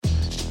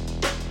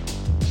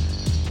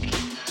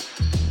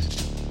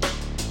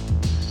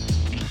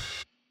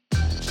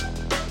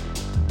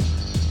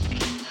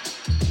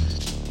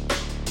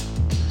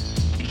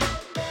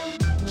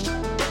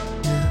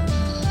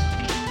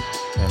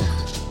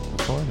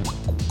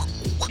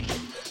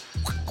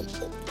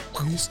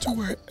I used to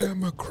wear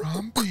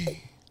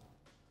Abercrombie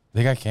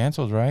They got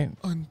canceled, right?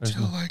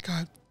 until I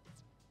got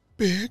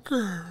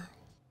bigger.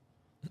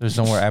 There's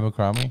no more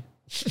Abercrombie.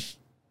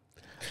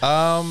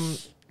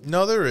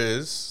 No, there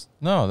is.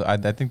 No, I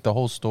think the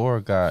whole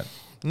store got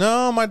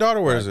No, my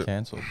daughter wears it.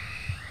 canceled.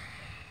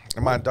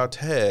 My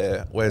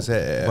daughter wears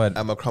it. But-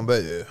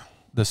 Abercrombie.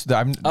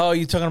 Oh,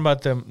 you talking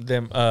about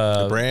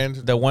the brand?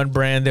 the one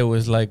brand that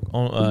was like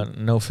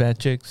no fat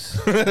chicks?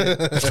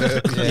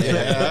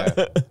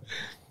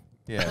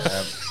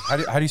 Yeah. How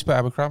do you spell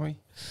Abercrombie?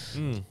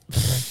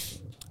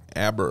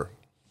 Aber.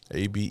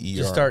 A-B-E-R.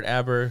 Just start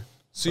Aber.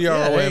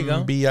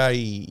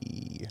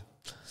 C-R-O-M-B-I-E.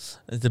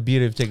 It's the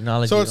beauty of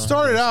technology. So You it don't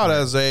started have out to-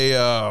 as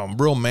a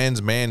real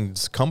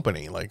man's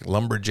company, like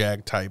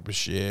lumberjack type of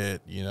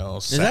shit, you know.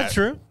 Is that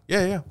true?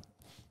 Yeah.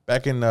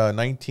 Back in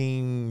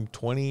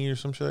 1920 or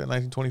some shit,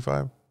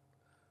 1925.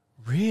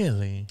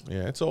 Really?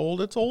 Yeah, it's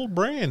old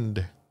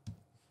brand.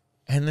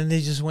 And then they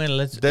just went.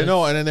 And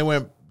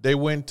then they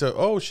went to,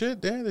 oh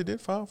shit, yeah, they did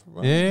file for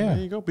money. Yeah.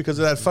 There you go. Because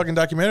of that fucking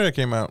documentary that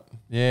came out.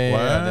 Yeah,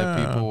 that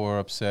Wow. people were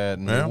upset.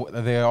 And Yeah.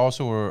 they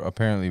also were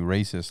apparently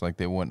racist, like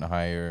they wouldn't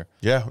hire.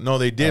 Yeah, no,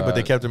 they did, but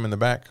they kept them in the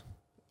back.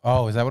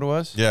 Oh, is that what it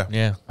was? Yeah.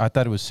 Yeah. I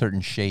thought it was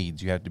certain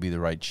shades. You had to be the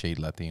right shade,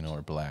 Latino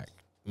or black.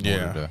 in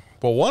order Yeah. to-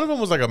 But one of them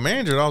was like a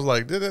manager, and I was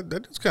like,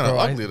 that's kind of Bro,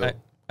 ugly, though.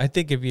 I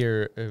think if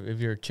you're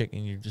a chick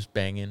and you're just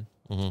banging,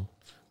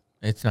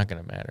 it's not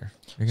gonna matter.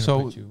 They're gonna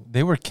So put you-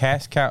 they were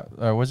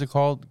what's it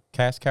called?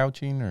 Cast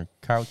couching or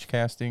couch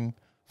casting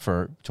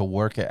to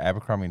work at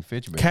Abercrombie and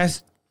Fitch.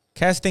 casting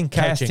couching.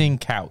 Casting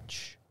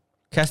couch.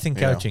 Casting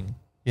Yeah. couching.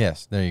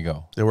 Yes, there you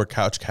go. They were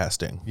couch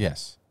casting.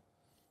 Yes.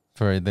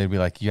 They'd be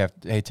like, hey,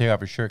 take off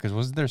your shirt, because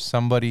wasn't there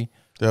somebody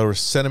They were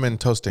cinnamon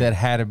toasting. that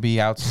had to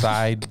be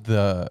outside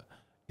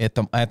at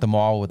the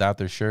mall without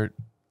their shirt?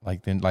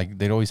 Like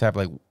they'd always have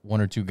like one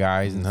or two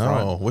guys in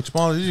front. No, which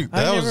mall did you?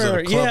 I That was never-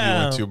 a club yeah.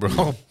 you went to,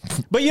 bro.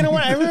 But you know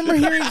what? I remember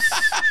hearing.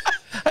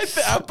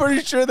 I'm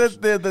pretty sure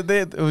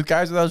that it was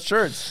guys without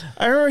shirts.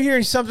 I remember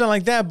hearing something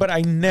like that, but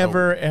I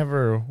never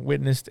ever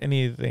witnessed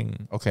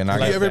anything. Okay, now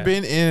Have I you got ever that.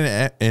 been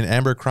in an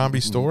Abercrombie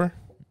store?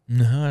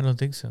 No, I don't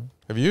think so.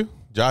 Have you?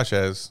 Josh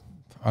has.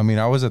 I mean,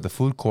 I was at the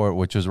food court,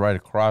 which was right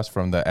across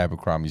from the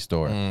Abercrombie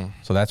store,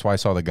 so that's why I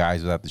saw the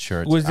guys without the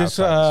shirts. Was this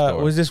outside the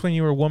store. was this when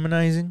you were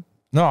womanizing?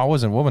 No, I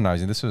wasn't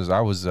womanizing.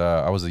 I was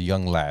a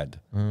young lad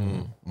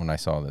when I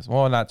saw this.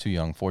 Well, not too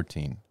young,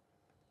 14.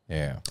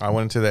 Yeah. I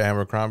went into the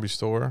Abercrombie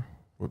store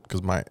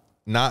because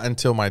not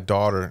until my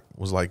daughter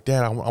was like,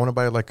 Dad, I want to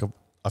buy like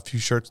a few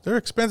shirts. They're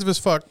expensive as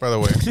fuck, by the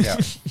way. Yeah.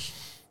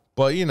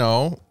 But you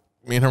know,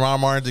 me and her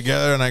mom aren't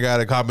together, and I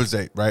gotta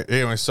compensate, right?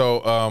 Anyway,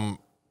 so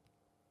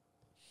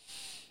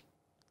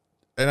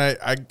and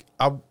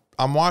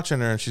I'm watching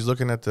her, and she's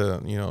looking at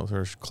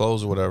her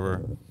clothes or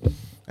whatever,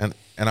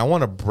 and I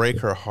want to break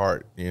her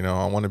heart, you know.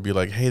 I want to be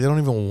like, hey, they don't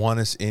even want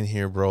us in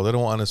here, bro. They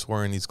don't want us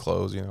wearing these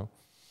clothes, you know.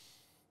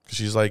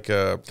 She's like,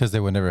 Because they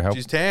would never help.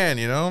 she's tan,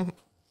 you know,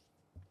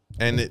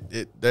 and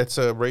that's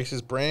a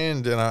racist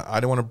brand, and I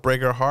didn't want to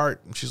break her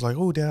heart. And she's like,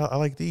 oh, Dad, I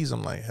like these.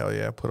 I'm like, hell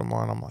yeah, put them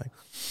on. I'm like,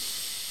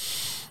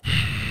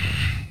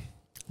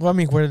 Well, I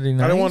mean, what are they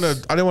nice? I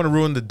didn't want to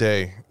ruin the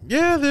day.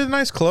 Yeah, they're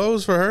nice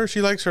clothes for her. She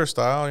likes her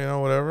style, you know,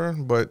 whatever.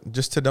 But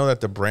just to know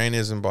that the brand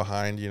isn't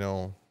behind, you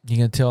know. You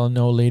gonna tell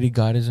no lady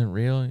God isn't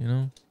real? You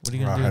know what are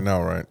you gonna do? I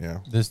know, right? Yeah.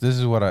 This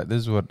is what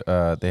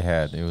they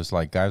had. It was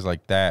like guys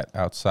like that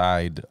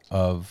outside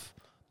of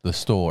the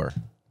store.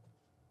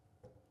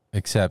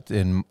 Except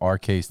in our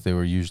case, they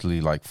were usually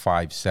like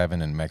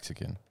 5'7" and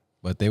Mexican,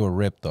 but they were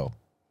ripped though.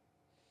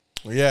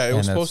 Yeah, it And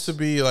was supposed to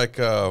be like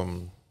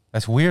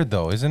That's weird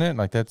though, isn't it?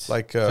 Like that's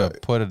Like, to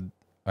put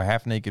a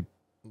half naked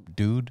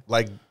dude.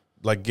 like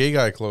gay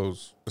guy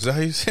clothes. Is that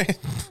how you say it?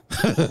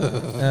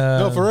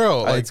 No, No, for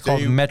real. Like it's called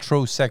they,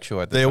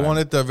 metrosexual. At the they time.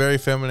 wanted the very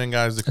feminine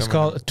guys to come. It's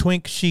called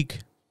twink chic.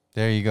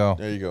 There you go.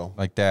 There you go.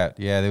 Like that.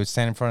 Yeah, they would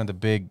stand in front of the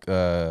big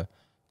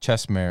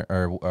chest mirror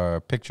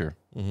or picture.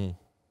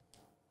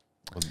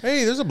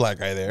 Hey, there's a black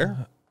guy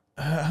there.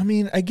 I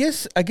mean, I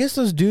guess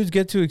those dudes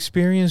get to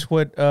experience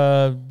what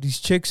these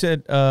chicks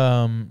at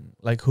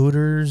like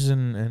Hooters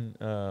and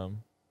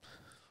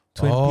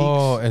Twin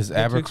Peaks as get to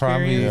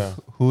Abercrombie experience.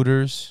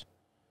 Hooters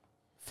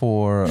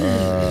for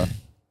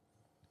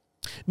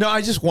No,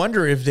 I just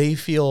wonder if they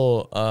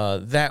feel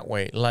that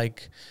way.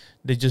 Like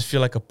they just feel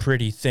like a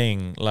pretty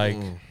thing. Like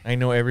I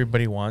know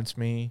everybody wants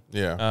me.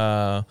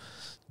 Yeah.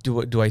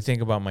 Do I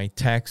think about my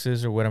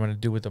taxes or what I'm going to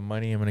do with the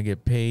money I'm going to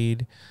get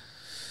paid?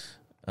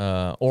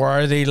 Or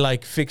are they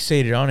like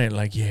fixated on it?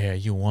 Like, yeah,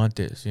 you want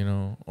this, you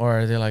know? Or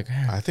are they like,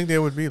 I think they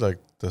would be like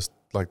this,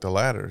 like the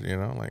latter, you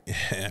know, like,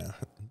 yeah,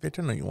 bitch,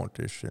 I know you want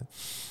this shit.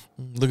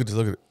 Look at this,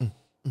 look at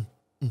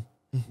it.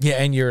 yeah,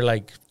 and you're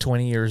like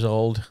 20 years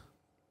old,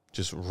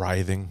 Just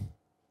writhing,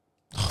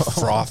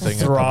 frothing,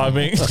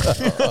 throbbing.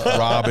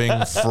 throbbing,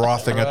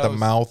 frothing at the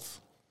mouth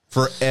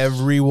for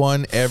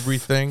everyone,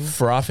 everything.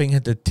 frothing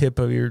at the tip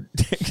of your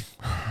dick.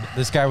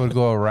 this guy would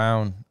go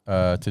around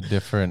to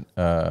different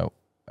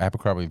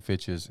Abercrombie and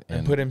Fitch's,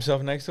 And put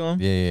himself next to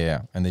him.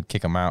 yeah, and they'd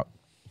kick him out.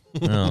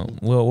 No.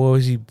 Well, what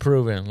was he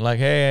proving? Like,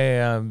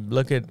 hey,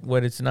 look at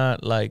what it's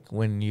not like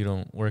when you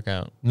don't work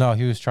out. No,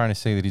 he was trying to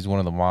say that he's one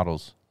of the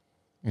models.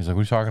 He was like,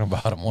 "What are you talking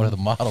about? I'm one of the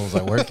models.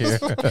 I work here."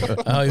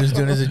 Oh, he was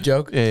doing it as a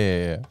joke.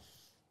 Yeah.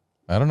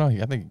 I don't know.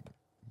 I think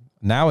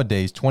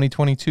nowadays,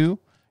 2022,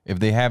 if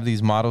they have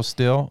these models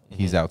still,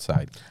 he's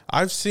outside.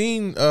 I've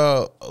seen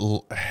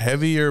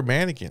heavier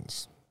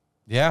mannequins,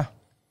 Yeah.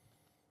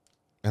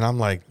 and I'm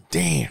like,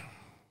 damn.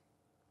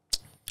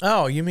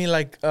 Oh, you mean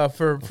like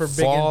for big and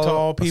Fall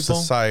tall of people?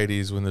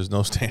 societies when there's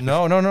no standard.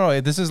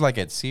 No. This is like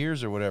at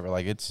Sears or whatever.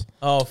 Like it's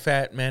Oh,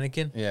 fat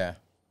mannequin. yeah.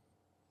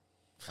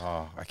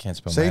 Oh, I can't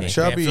spell Say mannequin.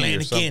 chubby or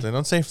Flanagan. something.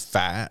 Don't say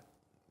fat,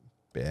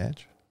 bitch.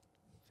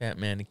 Fat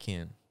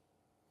mannequin.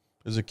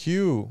 There's a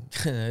Q.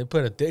 They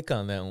put a dick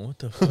on that one. What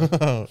the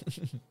fuck?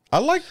 I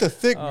like the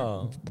thick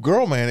Oh.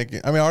 girl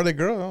mannequin. I mean, are they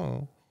girls? I don't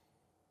know.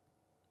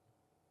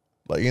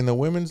 Like in the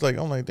women's, like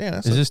I'm like, damn,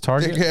 that's Is a this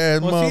Target?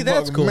 thick-ass Well, see,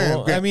 that's motherfucker, cool.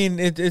 man. I mean,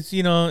 it's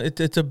you know,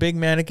 it's a big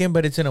mannequin,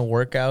 but it's in a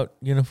workout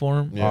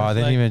uniform. Yeah. Oh,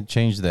 they Like- didn't even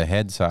change the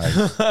head size.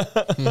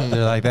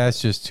 They're like,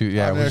 that's just too.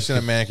 Yeah, I've we're never just- seen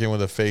a mannequin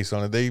with a face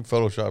on it. They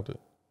photoshopped it.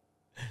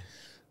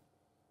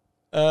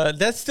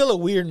 That's still a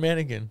weird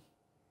mannequin.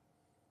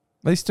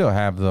 they still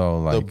have though.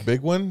 Like, The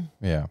big one,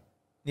 yeah,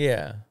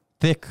 Yeah.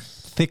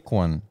 thick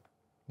one.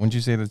 Wouldn't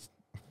you say that's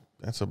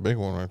that's a big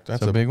one. Right?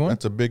 That's a big one?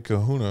 That's a big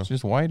kahuna. it's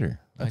just wider?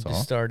 That's all.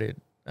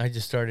 I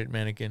just started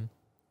mannequin.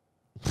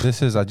 I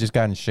just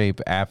got in shape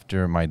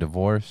after my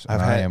divorce,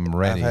 and I am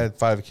ready. I've had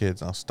 5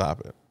 kids. I'll stop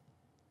it.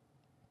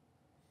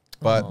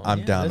 But Oh, I'm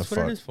yeah, down to that's what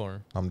it fuck. is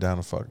for. I'm down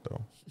to fuck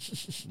though.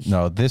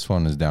 No, this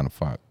one is down to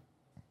fuck.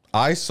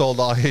 I sold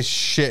all his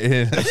shit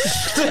in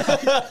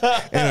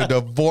a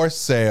divorce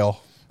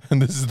sale.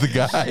 And this is the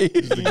guy.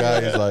 The guy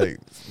is like,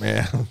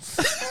 man,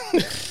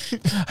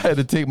 I had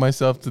to take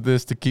myself to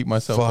this to keep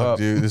myself fuck, up.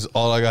 dude. This is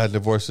all I got to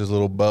divorce this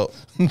little belt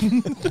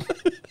that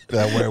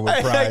I wear with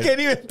I pride. can't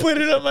even put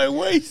it on my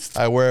waist.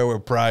 I wear it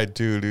with pride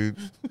too, dude.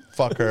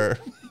 Fuck her.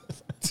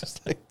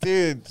 Just like,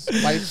 dude,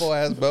 spiteful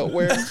ass belt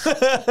wear.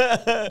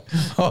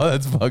 Oh,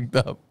 that's fucked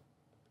up.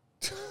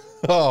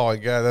 Oh my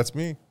god, that's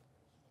me.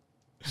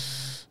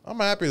 I'm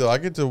happy though. I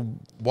get to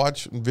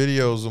watch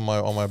videos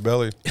on my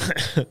belly.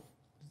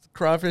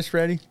 Crawfish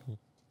ready?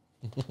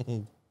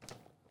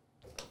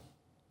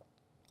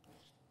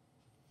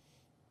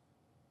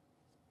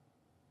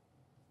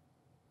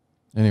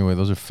 Anyway,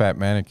 those are fat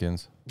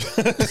mannequins.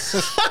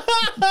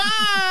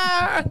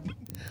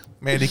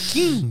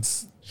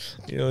 Mannequins.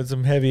 You know, it's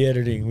some heavy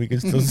editing. We can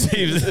still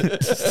save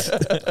this.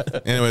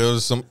 Anyway, those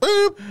are some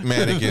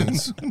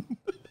mannequins.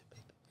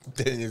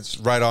 Then it's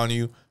right on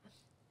you.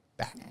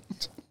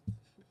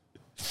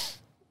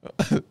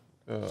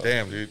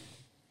 Damn, dude.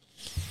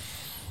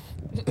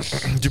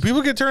 Do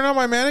people get turned on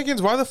by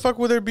mannequins? Why the fuck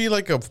would there be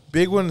like a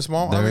big one and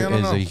small? I There don't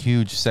is know. a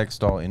huge sex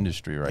doll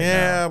industry right now.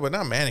 Yeah, but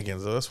not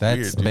mannequins though. That's That's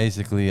weird. Dude.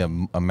 basically a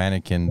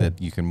mannequin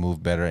that you can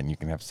move better and you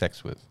can have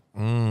sex with.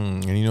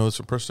 And you know it's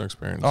a personal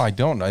experience. Oh, I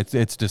don't.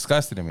 It's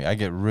disgusting to me. I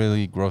get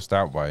really grossed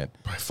out by it.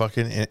 By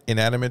fucking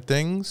inanimate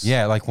things.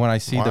 Yeah, like when I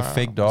see the Wow.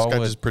 fake doll This guy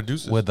with, just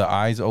produces. with the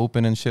eyes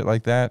open and shit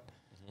like that.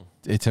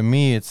 To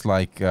me, it's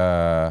like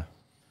I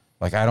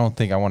don't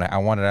think I want it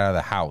out of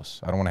the house.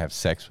 I don't want to have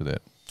sex with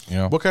it. You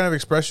know, What kind of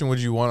expression would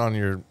you want on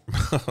your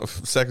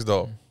sex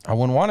doll? I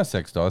wouldn't want a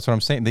sex doll. That's what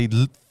I'm saying.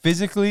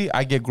 Physically,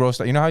 I get grossed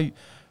out. You know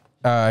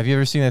how? Have you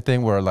ever seen that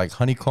thing where like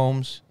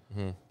honeycombs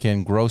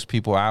can gross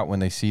people out when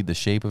they see the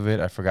shape of it?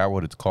 I forgot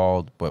what it's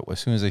called, but as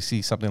soon as they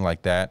see something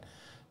like that,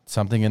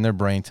 something in their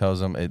brain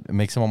tells them it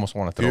makes them almost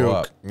want to throw Puke.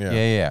 up. Yeah.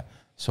 Yeah.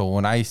 So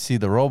when I see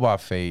the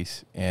robot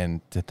face and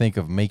to think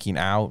of making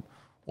out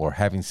or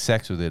having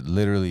sex with it,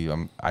 literally,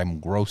 I'm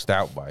grossed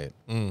out by it.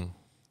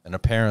 And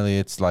apparently,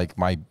 it's like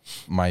my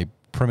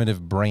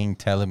primitive brain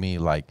telling me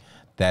like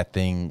that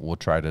thing will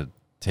try to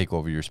take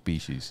over your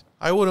species.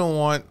 I wouldn't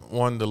want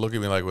one to look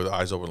at me like with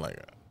eyes open like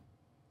that.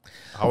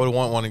 I would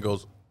want one that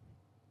goes,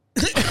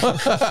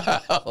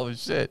 Oh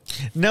shit!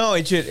 No,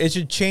 it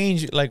should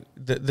change. Like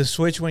the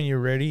switch when you're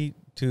ready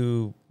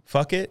to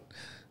fuck it,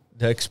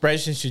 the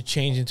expression should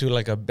change into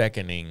like a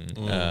beckoning.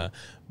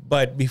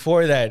 But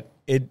before that,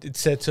 it's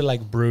set to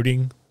like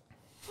brooding.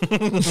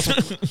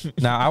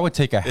 Now I would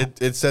take a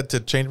it's set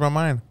to change my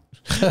mind.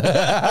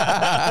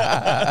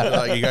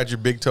 Like you got your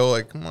big toe,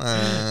 like, come on.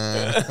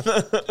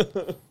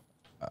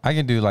 I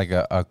can do like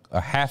a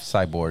half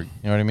cyborg. You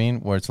know what I mean?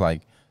 Where it's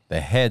like the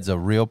head's a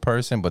real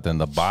person, but then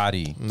the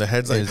body. And the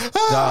head's like, is-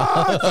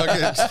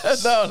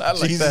 fucking, No, not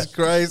like Jesus that.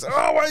 Christ.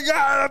 Oh my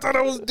God, I thought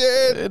I was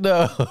dead.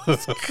 No.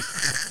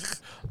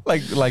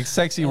 like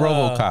sexy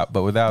RoboCop,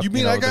 but without. You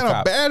mean know, I the got a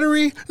cop.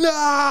 battery?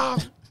 No.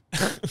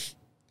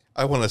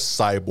 I want a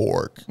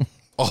cyborg.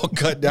 All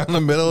cut down the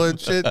middle and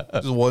shit.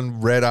 Just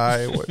one red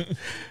eye.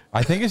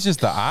 I think it's just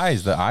the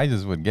eyes. The eyes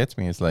is what gets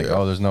me. It's like, Yeah.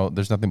 oh,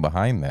 there's nothing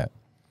behind that.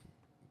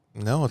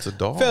 No, it's a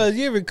doll. Fellas,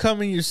 you ever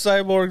come in your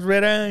cyborg's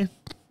red eye?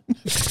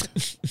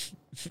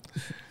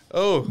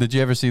 Oh, Did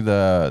you ever see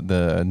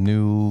the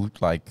new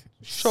like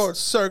Short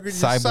circuit.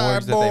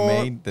 cyborgs that they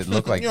made that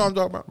look like You know what I'm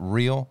talking about.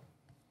 real.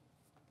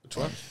 Which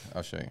one?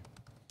 I'll show you.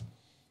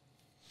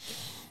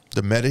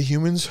 The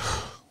metahumans.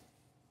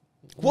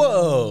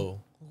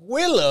 Whoa.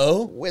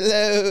 Willow.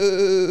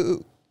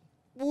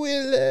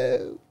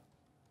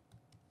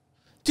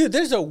 Dude,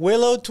 there's a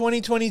Willow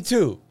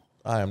 2022.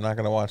 I am not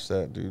gonna watch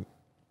that, dude.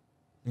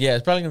 Yeah,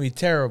 it's probably going to be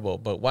terrible,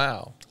 but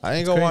wow. I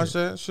ain't It's gonna crazy.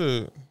 watch that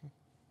shit.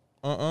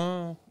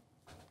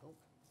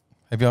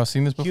 Have y'all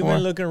seen this before?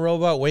 Human looking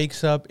robot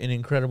wakes up in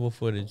incredible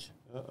footage.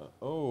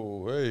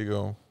 Oh, there you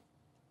go.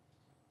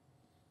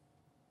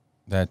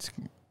 That's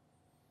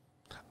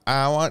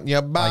I want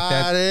your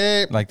body.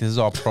 that. Like this is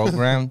all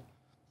programmed,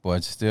 but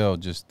it's still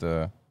just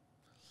the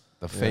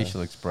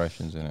facial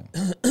expressions in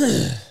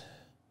it.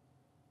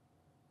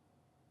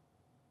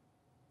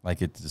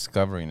 Like it's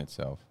discovering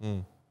itself.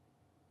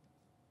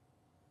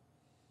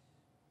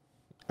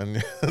 And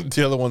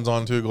the other one's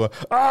on too, going,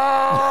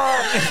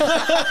 ah!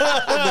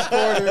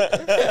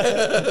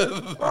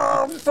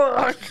 Oh,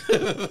 fuck.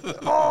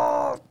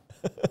 Oh.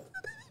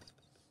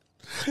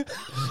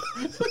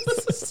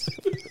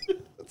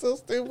 That's so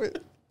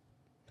stupid.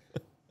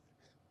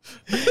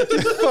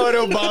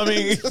 Photo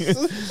bombing.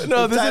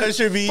 No, the title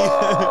should be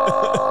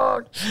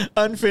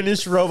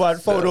Unfinished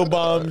Robot Photo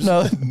Bombs.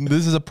 No,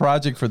 this is a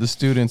project for the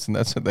students, and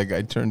that's what that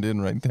guy turned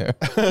in right there.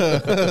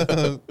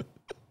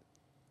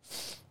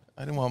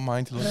 I didn't want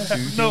mine to look too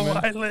human.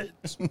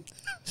 eyelids.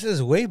 This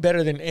is way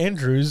better than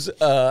Andrew's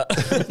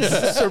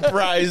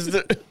surprised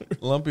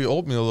Lumpy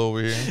oatmeal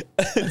over here.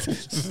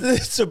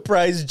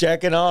 surprise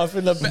jacking off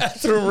in the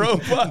bathroom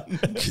robot.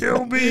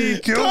 Kill me.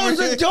 Close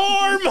the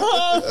door,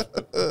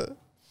 Mom.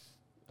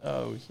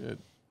 Oh shit!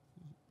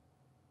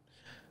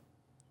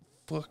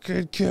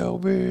 Fucking kill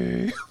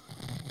me.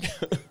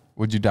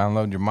 Would you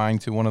download your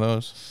mind to one of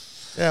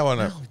those? Yeah, why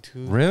not?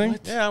 Dude, Really?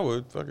 what? Yeah, I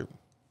would. Fuck it.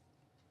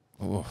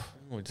 Oof.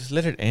 Oh, just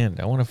let it end.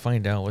 I want to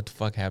find out what the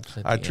fuck happens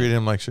at I the treat end.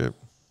 him like shit.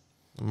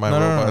 My No,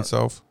 no, robot no.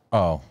 itself.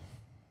 Oh,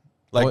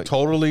 Like What?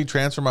 totally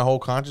transfer my whole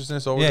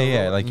consciousness over. yeah, to the yeah.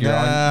 robot? Like you're Nah,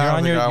 I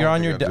on don't your think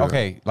I'd do that.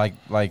 okay,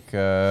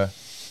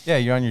 yeah,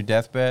 you're on your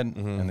deathbed,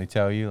 Mm-hmm. and they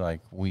tell you like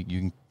you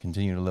can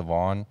continue to live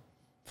on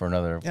for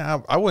another.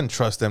 Yeah, I wouldn't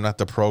trust them not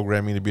to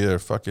program me to be their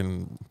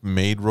fucking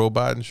maid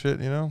robot and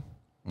shit, you know?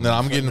 No,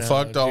 I'm getting No,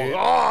 fucked all dude. right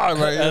I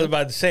was here.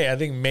 about to say, I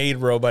think maid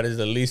robot is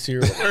the least of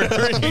your worries.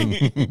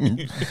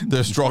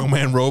 Their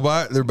strongman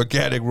robot, their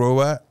mechanic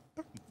robot,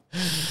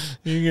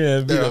 You're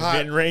gonna be They're the hot-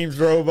 Ben Rames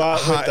robot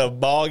with hot the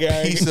ball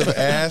gang. piece of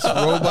ass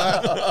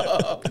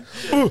robot.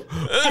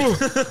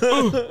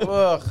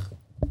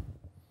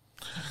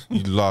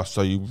 You lost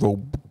all your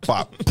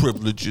robot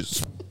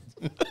privileges.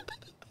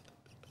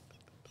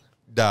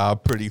 Nah,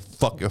 pretty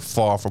fucking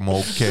far from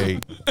okay.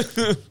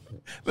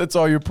 That's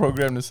all you're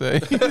programmed to say.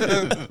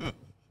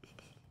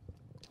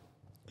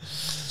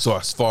 So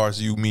as far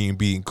as you mean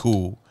being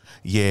cool,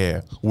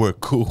 yeah, we're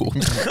cool.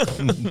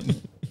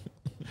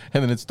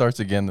 And then it starts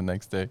again the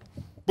next day.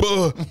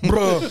 Bruh.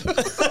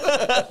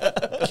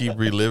 Keep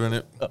reliving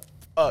it.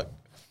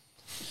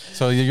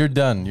 So you're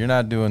done. You're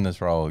not doing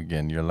this role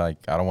again. You're like,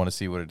 I don't want to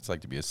see what it's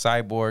like to be a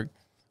cyborg.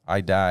 I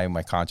die,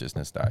 my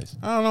consciousness dies.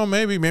 I don't know.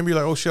 Maybe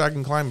like, oh shit, I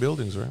can climb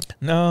buildings, right?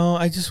 No,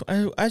 I just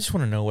want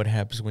to know what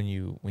happens when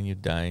you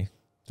die.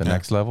 The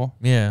next level.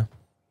 Yeah,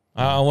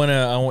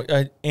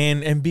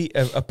 and be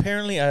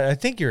apparently I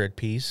think you're at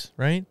peace,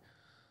 right?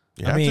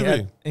 You I have mean,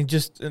 to be. and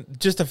just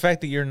the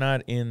fact that you're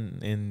not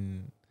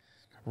in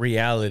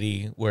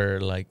reality where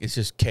like it's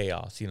just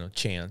chaos,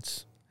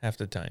 chance half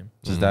the time.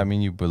 Does that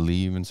mean you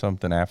believe in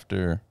something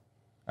after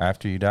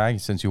you die,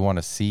 since you want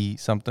to see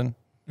something?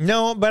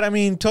 No, but I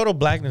mean, total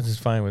blackness is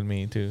fine with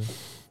me too.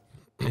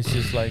 It's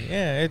just like,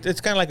 yeah,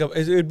 it's kind of like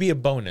it would be a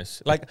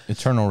bonus. Like,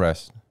 Eternal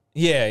rest.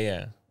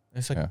 yeah.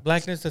 It's like Yeah.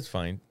 blackness, that's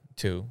fine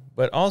too.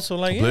 But also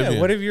like, Oblivion. yeah,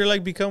 what if you're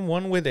like become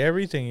one with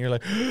everything? You're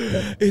like,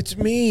 it's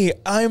me.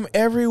 I'm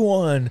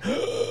everyone.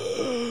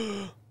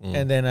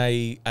 And then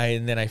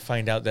I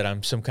find out that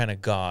I'm some kind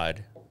of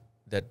god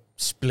that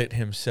split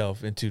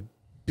himself into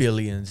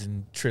billions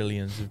and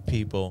trillions of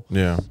people.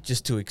 Yeah.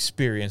 Just to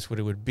experience what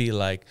it would be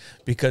like,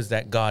 because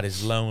that God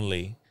is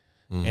lonely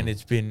and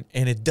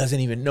it doesn't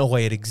even know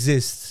why it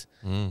exists.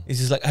 It's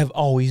just like, I've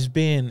always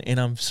been, and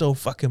I'm so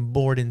fucking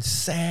bored and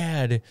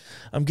sad.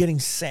 I'm getting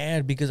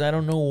sad because I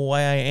don't know why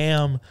I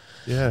am.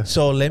 Yeah.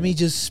 So let me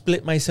just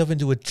split myself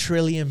into 1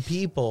 trillion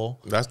people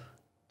That's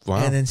wow.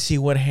 and then see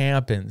what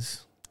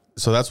happens.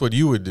 So that's what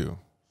you would do.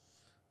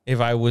 If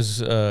I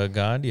was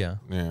God, yeah.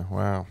 Yeah.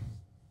 Wow.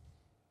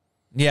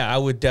 Yeah, I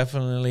would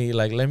definitely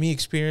let me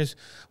experience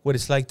what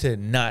it's like to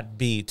not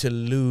be, to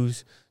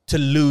lose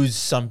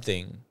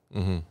something,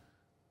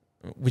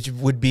 which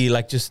would be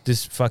like just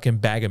this fucking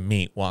bag of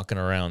meat walking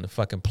around the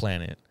fucking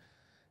planet,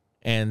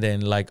 and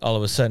then like all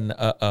of a sudden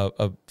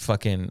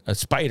a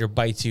spider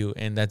bites you,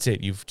 and that's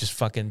it. You've just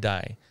fucking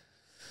die,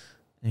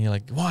 and you're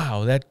like,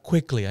 wow, that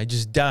quickly I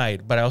just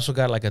died. But I also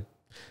got like a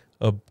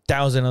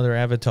 1,000 other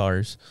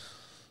avatars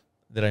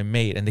that I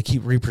made, and they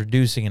keep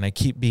reproducing, and I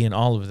keep being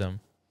all of them.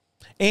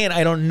 And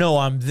I don't know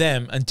I'm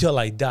them until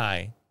I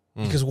die.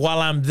 Because while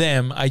I'm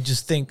them, I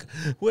just think,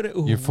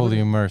 You're fully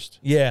immersed.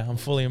 Yeah, I'm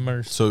fully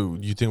immersed. So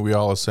you think we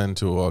all ascend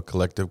to a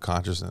collective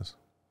consciousness?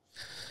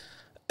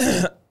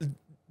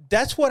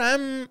 That's what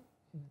I'm.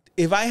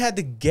 If I had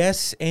to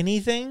guess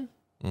anything,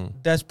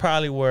 that's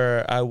probably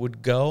where I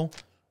would go.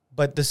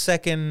 But the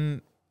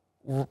second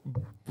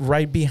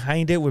right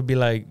behind it would be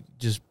like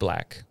just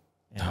black.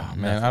 Oh,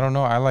 man, I don't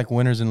know. I like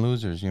winners and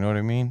losers. You know what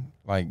I mean?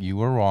 Like, you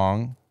were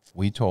wrong.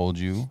 We told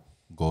you,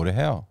 go to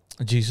hell.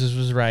 Jesus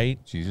was right.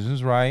 Jesus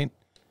was right.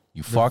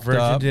 You The fucked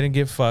virgin up. didn't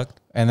get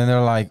fucked. And then they're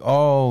like,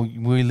 oh,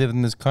 we live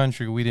in this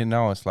country. We didn't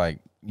know. It's like,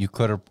 you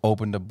could have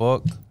opened a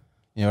book.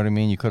 You know what I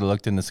mean? You could have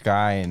looked in the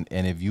sky. And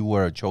if you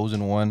were a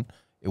chosen one,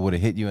 it would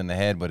have hit you in the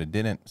head, but it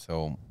didn't.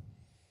 So,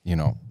 you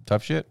know,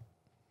 tough shit.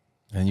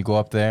 And you go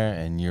up there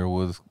and you're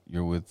with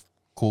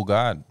cool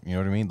God. You know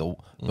what I mean? The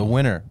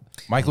winner.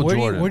 Michael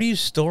Jordan. Where do you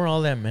store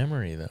all that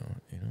memory, though?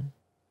 You know,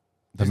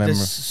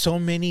 there's so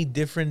many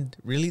different.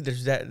 Really,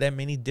 there's that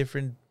many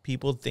different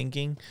people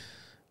thinking,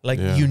 like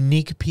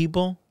unique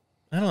people.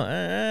 I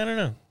don't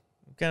know.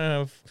 I'm kind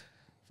of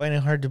find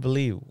it hard to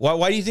believe.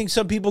 Why do you think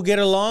some people get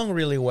along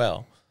really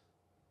well?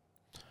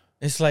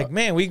 It's like,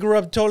 man, we grew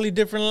up totally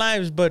different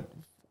lives, but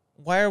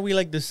why are we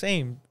like the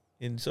same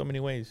in so many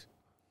ways?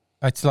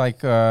 It's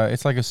like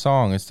a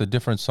song. It's a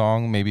different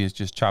song. Maybe it's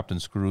just chopped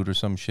and screwed or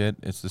some shit.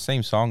 It's the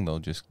same song though,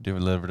 just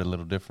delivered a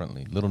little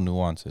differently, little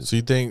nuances. So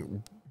you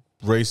think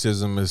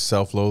racism is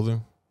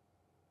self-loathing?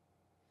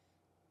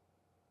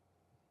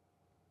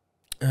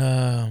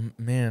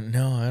 Man,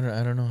 no,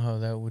 I don't know how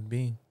that would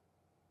be.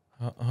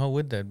 How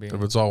would that be?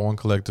 If it's all one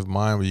collective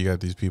mind, but you got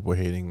these people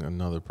hating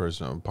another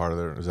person, part of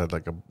their, is that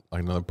like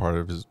another part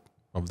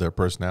of their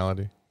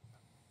personality?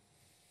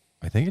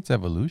 I think it's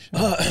evolution.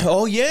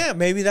 Oh yeah,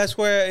 maybe that's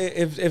where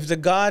if the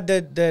God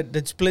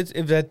that splits,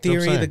 if that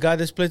theory, the God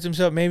that splits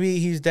himself, maybe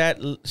he's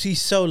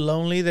so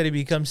lonely that he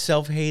becomes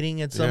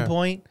self-hating at some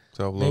point.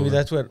 Maybe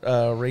that's what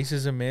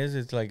racism is.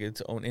 It's like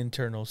its own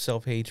internal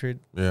self-hatred.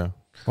 Yeah.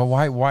 Well,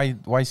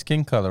 why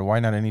skin color?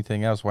 Why not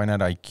anything else? Why not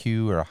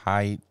IQ or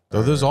height?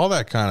 So there's all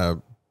that kind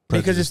of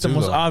because it's the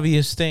most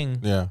obvious thing.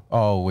 Yeah.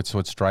 Oh, it's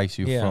what strikes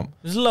you from.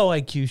 It's low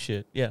IQ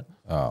shit. Yeah.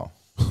 Oh.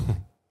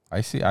 I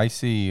see.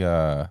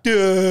 Color.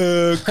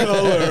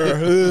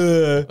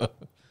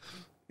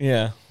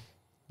 Yeah.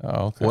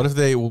 Oh, okay. What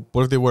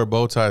if they wear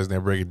bow ties and they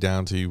break it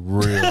down to you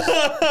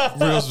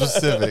real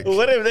specific?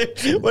 What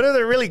if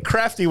they're really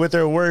crafty with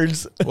their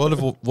words? What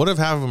if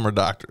half of them are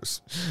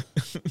doctors?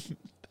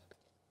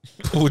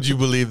 Would you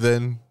believe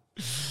then?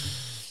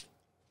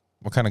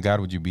 What kind of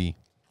God would you be,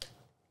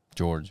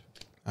 George?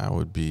 I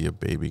would be a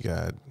baby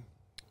god.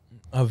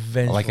 A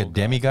vengeful like a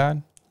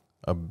demigod?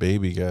 A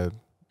baby god.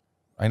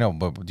 I know,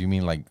 but do you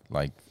mean like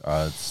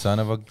a son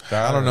of a god?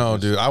 I don't know,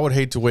 dude. I would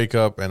hate to wake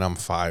up and I'm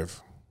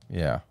 5.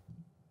 Yeah.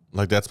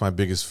 Like that's my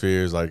biggest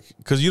fear is like,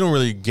 because you don't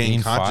really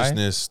gain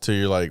consciousness till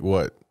you're like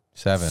what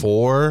 7,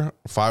 4,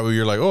 5, where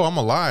you're like, oh, I'm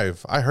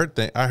alive. I hurt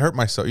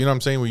myself. You know what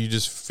I'm saying? Where you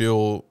just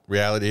feel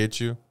reality hit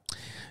you.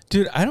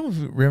 Dude, I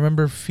don't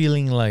remember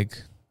feeling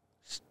like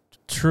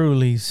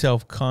truly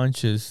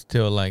self-conscious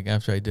till like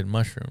after I did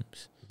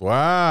mushrooms.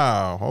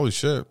 Wow. Holy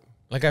shit.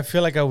 Like, I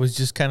feel like I was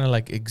just kind of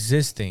like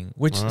existing,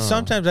 which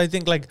sometimes I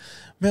think like,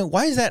 man,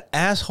 why does that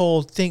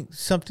asshole think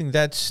something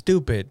that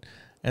stupid?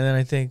 And then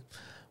I think,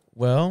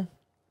 well,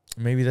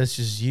 maybe that's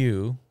just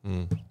you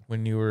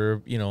when you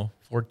were,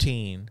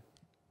 14,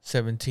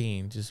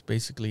 17, just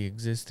basically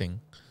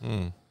existing.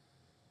 No,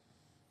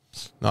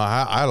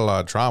 I had a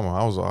lot of trauma.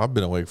 I've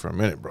been awake for a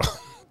minute, bro.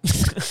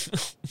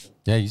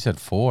 Yeah, you said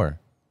 4.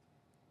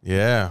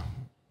 Yeah.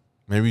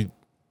 Maybe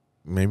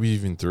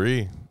even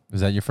 3.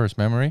 Was that your first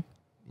memory?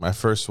 My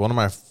first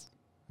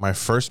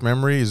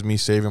memory is me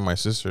saving my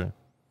sister.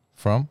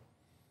 From?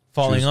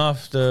 Falling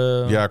off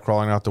the... Yeah,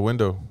 crawling out the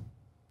window.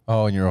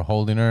 Oh, and you were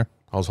holding her?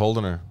 I was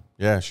holding her.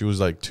 Yeah, she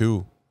was like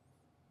 2.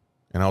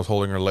 And I was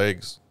holding her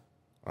legs.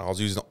 I was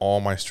using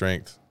all my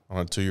strength on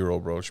a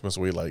 2-year-old, bro. She must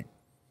weigh like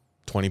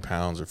 20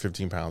 pounds or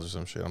 15 pounds or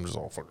some shit. I'm just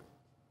all fucking...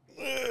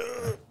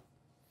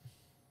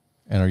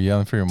 And are you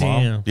yelling for your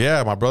mom?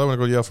 Yeah, my brother went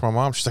to go yell for my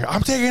mom. She's like,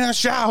 I'm taking a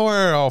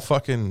shower. All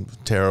fucking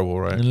terrible,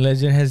 right? And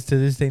legend has to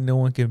this day, no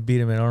one can beat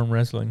him at arm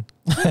wrestling.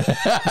 That's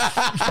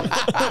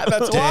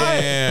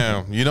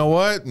Damn. You know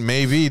what?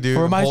 Maybe, dude.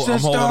 For my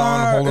sister.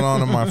 I'm holding on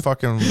to my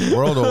fucking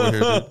world over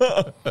here,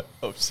 dude.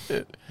 Oh,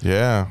 shit.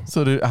 Yeah.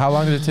 So how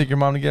long did it take your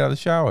mom to get out of the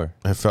shower?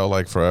 It felt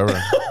like forever.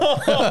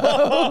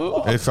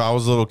 If I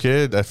was a little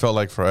kid, it felt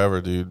like forever,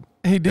 dude.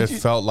 Hey,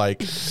 felt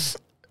like I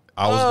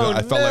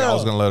felt like I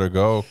was gonna let her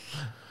go.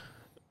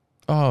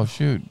 Oh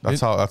shoot! That's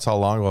how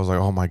long ago I was like,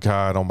 oh my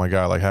god,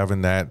 like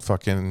having that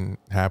fucking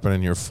happen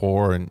in year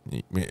 4, and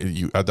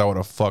that would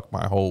have fucked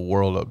my whole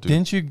world up, dude.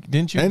 Didn't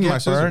you And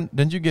get burned?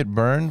 Didn't you get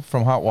burned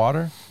from hot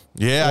water?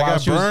 Yeah, I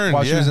got burned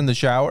while she was in the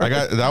shower.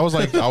 That was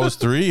like I was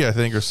 3, I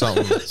think, or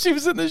something. She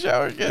was in the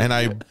shower again, and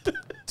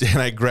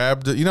I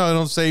grabbed it. I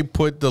don't say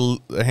put the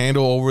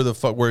handle over the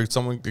fuck where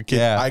someone could kick.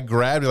 Yeah. I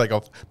grabbed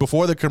it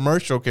before the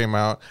commercial came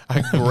out.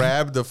 I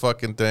grabbed the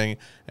fucking thing,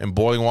 and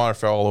boiling water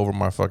fell all over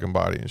my fucking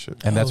body and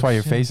shit. and that's why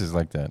your face is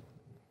like that.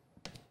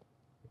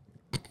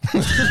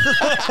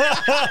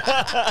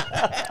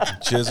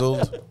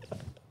 Chiseled.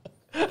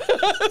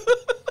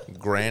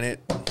 Granite.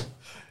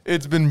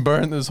 It's been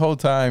burned this whole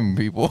time,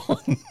 people.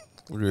 Look at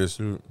this,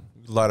 dude.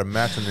 A lot of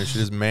mats on this shit.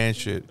 This is man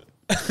shit.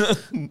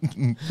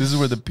 This is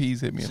where the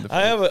peas hit me in the face.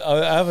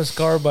 I have a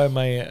scar by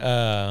my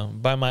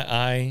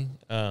eye,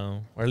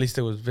 or at least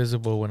it was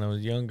visible when I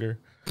was younger.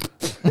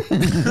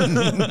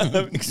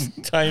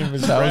 Time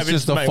has That was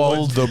just a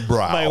fold the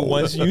brow. my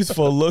once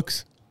youthful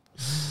looks.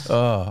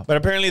 But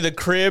apparently the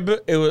crib,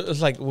 it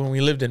was like when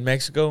we lived in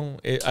Mexico,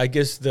 I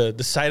guess the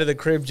side of the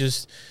crib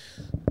just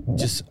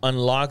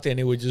unlocked and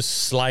it would just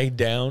slide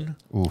down.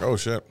 Oh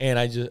shit. And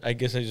I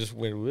guess I just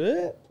went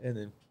 "What?" and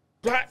then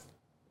blah,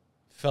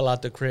 fell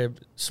out the crib,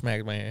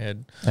 smacked my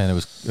head. And it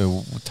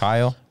was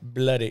tile.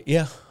 Bloody.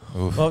 Yeah.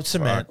 Oof. Well,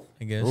 cement,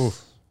 I guess.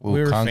 Oof. Ooh, We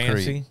were concrete.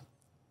 fancy.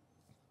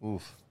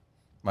 Oof.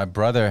 My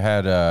brother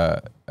had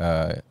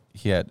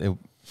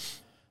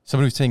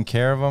somebody was taking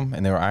care of him,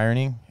 and they were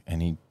ironing,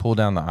 and he pulled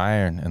down the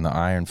iron, and the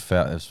iron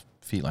fell at his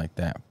feet like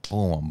that,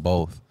 boom, on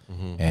both.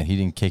 And he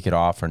didn't kick it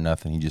off or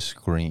nothing. He just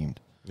screamed.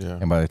 Yeah.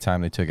 And by the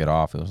time they took it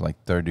off, it was like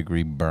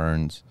 3rd-degree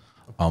burns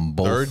on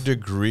both. 3rd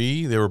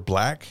degree. They were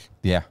black.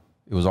 Yeah,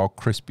 it was all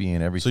crispy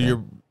and So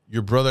everything.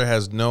 your brother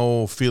has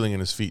no feeling in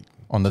his feet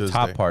on to the this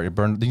top day. part, it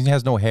burned. He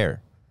has no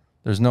hair.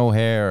 There's no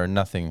hair or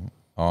nothing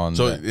on.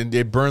 So the,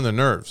 it burned the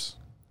nerves.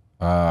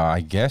 I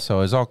guess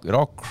so. It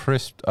all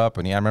crisped up,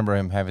 and I remember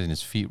him having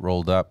his feet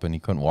rolled up, and he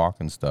couldn't walk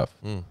and stuff.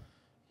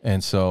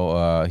 And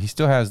so he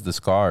still has the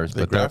scars,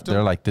 They but graft they're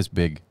him? like this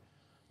big.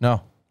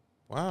 No,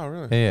 Wow,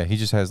 really? yeah, he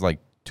just has like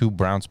 2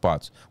 brown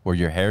spots where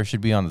your hair should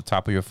be on the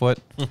top of your foot,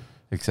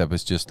 except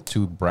it's just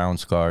 2 brown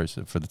scars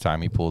for the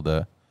time he pulled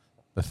the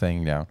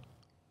thing down.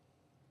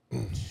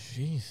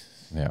 Jeez.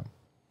 Yeah,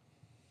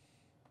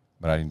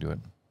 but I didn't do it.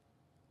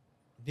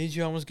 Did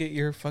you almost get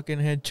your fucking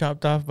head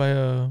chopped off by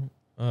a?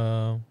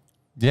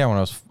 Yeah, when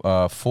I was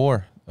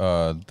 4,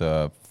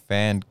 the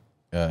fan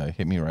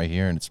hit me right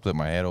here and it split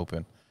my head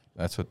open.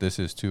 That's what this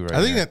is too, right?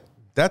 I think here.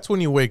 that's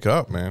when you wake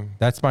up, man.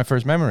 That's my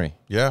first memory.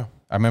 Yeah.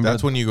 I remember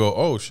That's when you go,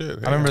 oh shit.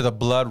 I remember the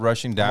blood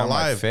rushing I'm down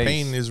my alive. face.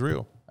 Pain is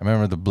real. I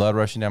remember the blood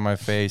rushing down my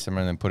face. I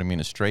remember them putting me in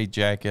a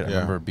straitjacket. I Yeah.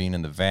 remember being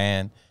in the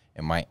van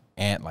and my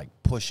aunt like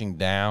pushing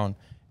down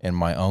and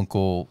my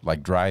uncle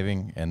like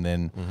driving. And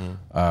then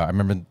I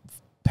remember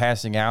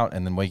passing out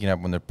and then waking up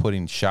when they're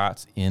putting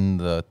shots in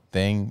the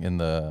thing, in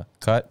the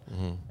cut.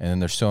 And then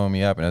they're sewing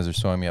me up. And as they're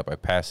sewing me up, I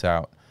pass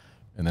out.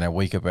 And then I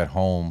wake up at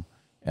home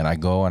and I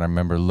go and I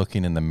remember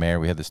looking in the mirror.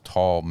 We had this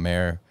tall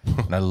mirror.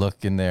 And I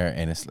look in there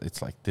and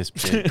it's like this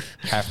big.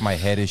 Half my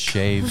head is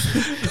shaved.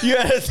 You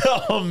had a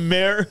tall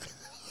mirror.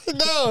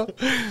 No.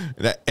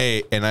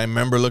 Hey, and I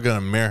remember looking in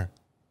a mirror.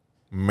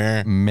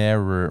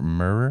 Mirror.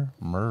 Mirror.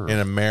 In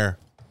a mirror.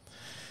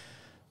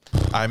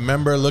 I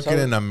remember looking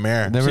in a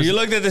mirror. There So was- you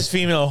looked at this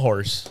female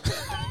horse.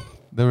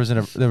 There was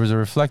a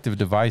reflective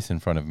device in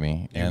front of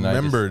me, and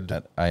remembered.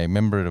 I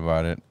remembered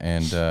about it,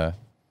 and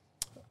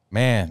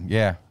man,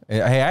 yeah.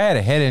 Hey, I had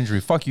a head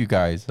injury. Fuck you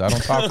guys. I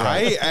don't talk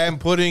about it. I am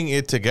putting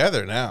it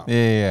together now.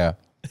 Yeah.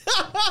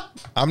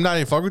 I'm not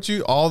even fucking with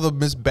you. All the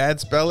bad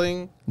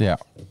spelling,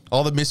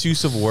 all the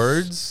misuse of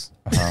words.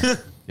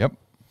 Yep.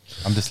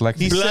 I'm dyslexic.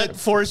 He Blood said-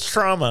 force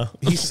trauma.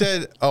 He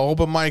said a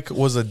open mic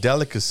was a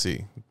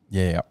delicacy.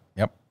 Yep.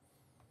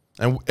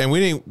 And we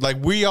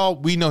didn't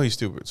we know he's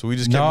stupid, so we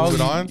just kept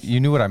moving on. You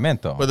knew what I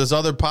meant though. But this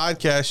other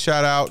podcast,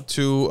 shout out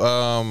to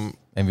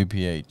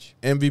MVPH.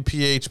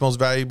 MVPH Most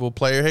Valuable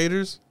Player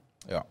Haters.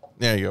 Yeah.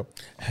 There you go.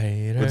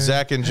 Hater. With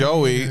Zach and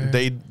Joey,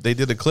 they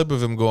did a clip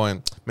of him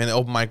going, man, the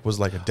open mic was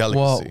like a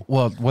delicacy.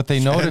 Well, what they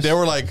And noticed. they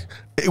were like,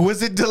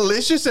 was it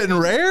delicious and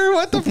rare?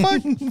 What the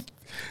fuck?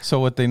 So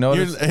what they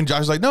noticed. And Josh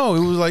was like, no, it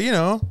was like,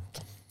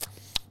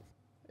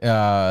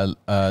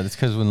 It's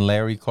because when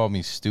Larry called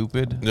me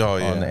stupid, Oh,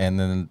 yeah. and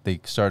then they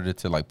started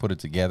to like put it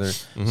together.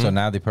 So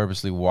now they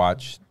purposely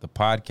watch the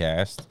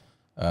podcast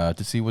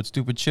to see what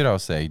stupid shit I'll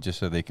say, just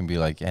so they can be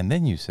like, and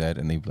then you said,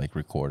 and they like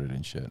record it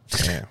and shit.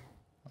 damn.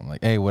 I'm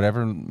like, hey,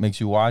 whatever makes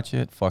you watch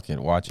it, fuck it,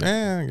 watch it.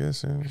 Yeah, I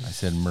guess. Yeah. I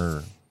said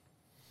meh.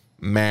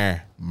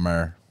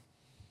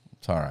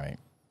 It's all right.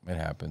 It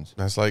happens.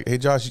 That's like, hey,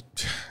 Josh,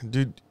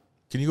 dude,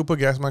 can you go put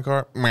gas in my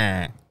car?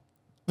 Meh.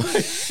 Meh.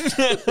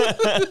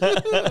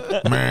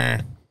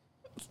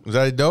 Was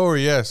that a no or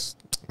yes?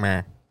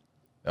 Meh.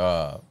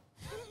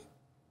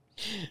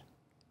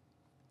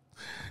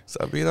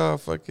 Stop being all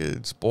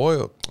fucking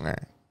spoiled. Meh.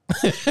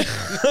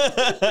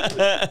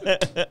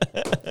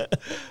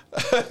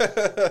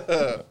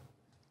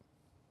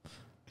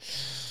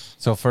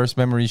 So first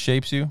memory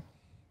shapes you.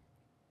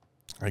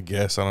 I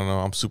guess. I don't know.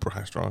 I'm super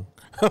high strung.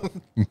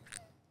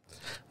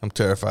 I'm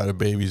terrified of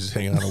babies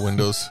hanging out of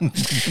windows.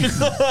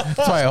 That's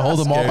why I hold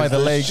them all by the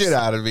legs. Shit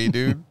out of me,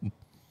 dude.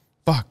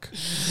 Fuck.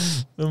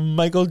 The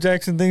Michael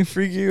Jackson thing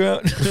freak you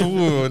out?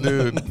 Ooh,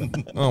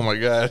 dude. Oh my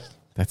god.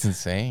 That's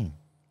insane.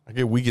 I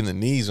get weak in the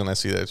knees when I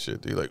see that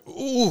shit, dude. Like,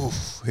 ooh,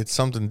 it's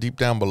something deep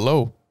down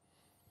below.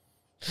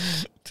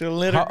 To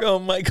let her go,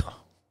 Michael.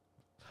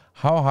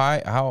 How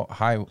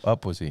high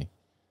up was he?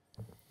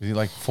 Is he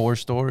like 4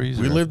 stories?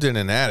 We or- lived in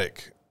an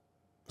attic.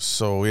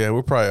 So, yeah,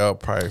 we're probably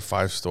up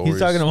 5 stories. He's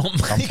talking about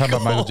I'm talking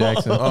about Michael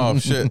Jackson. Oh,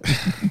 shit.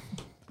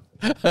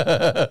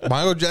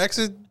 Michael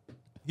Jackson?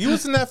 He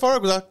wasn't that far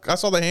because I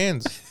saw the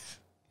hands.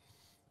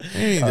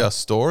 Hey, a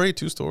story,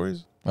 2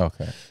 stories.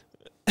 Okay.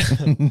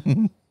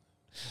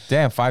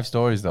 Damn, 5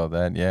 stories though.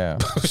 That yeah,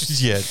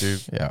 Yeah,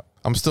 dude. yeah.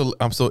 I'm still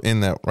in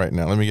that right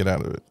now. Let me get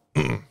out of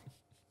it.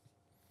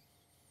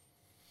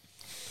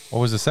 What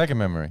was the second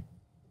memory?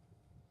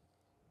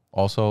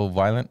 Also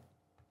violent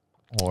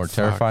or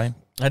terrifying?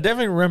 I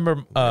definitely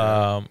remember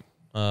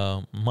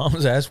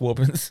mom's ass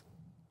whoopings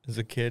as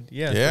a kid.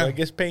 Yeah, Yeah. So I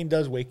guess pain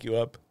does wake you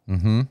up.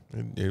 Mm-hmm.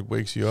 It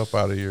wakes you up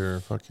out of your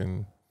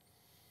fucking.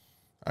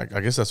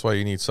 I guess that's why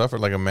you need suffer.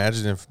 Like,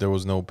 imagine if there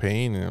was no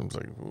pain, and it was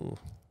like, ooh.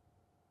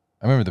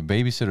 I remember the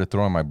babysitter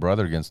throwing my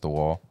brother against the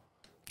wall.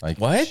 Like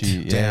What?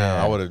 Damn,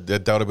 Yeah. I would have.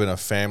 That would have been a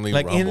family.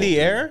 Like in rumble, the dude.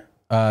 air?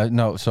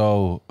 No,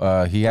 so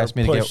he asked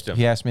me to pushed get him.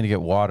 he asked me to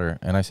get water,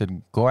 and I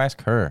said, "Go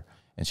ask her."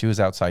 And she was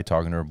outside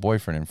talking to her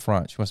boyfriend in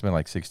front. She must have been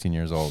like 16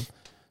 years old.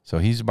 So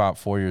he's about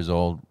 4 years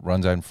old.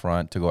 Runs out in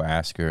front to go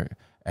ask her,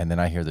 and then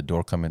I hear the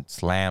door come in,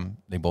 slam.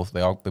 They both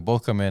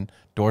come in.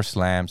 Door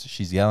slams.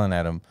 She's yelling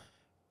at him.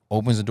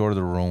 Opens the door to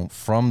the room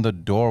from the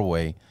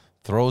doorway.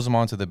 Throws him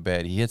onto the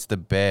bed. He hits the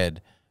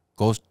bed.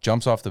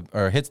 Jumps off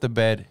hits the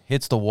bed,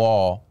 hits the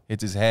wall,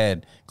 hits his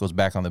head, goes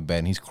back on the bed,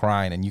 and he's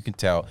crying, and you can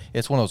tell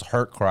it's one of those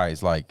hurt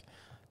cries, like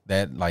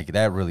that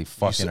really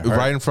fucking hurt.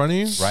 Right in front of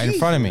you. Right in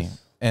front of me.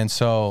 And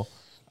so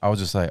I was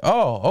just like,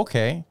 oh,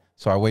 okay.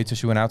 So I waited till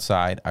she went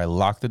outside. I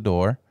locked the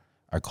door.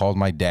 I called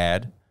my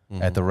dad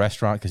at the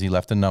restaurant because he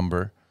left a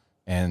number,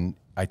 and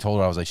I told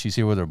her, I was like, she's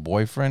here with her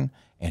boyfriend,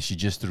 and she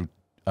just threw,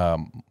 I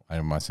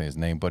don't want to say his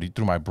name, but he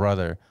threw my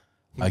brother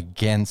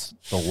against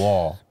the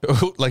wall.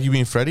 Like, you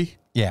mean Freddie?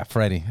 Yeah,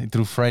 Freddie. He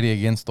threw Freddie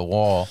against the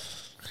wall.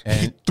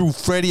 And Threw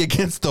Freddie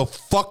against the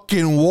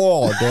fucking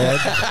wall,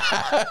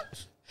 Dad.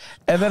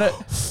 and then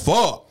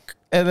Fuck.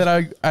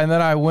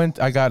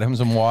 I got him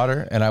some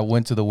water, and I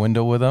went to the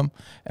window with him,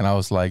 and I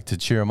was like, to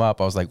cheer him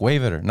up, I was like,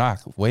 wave at her,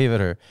 wave at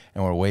her.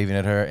 And we're waving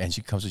at her, and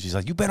she comes and she's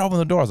like, you better open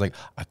the door. I was like,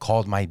 I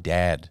called my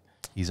dad.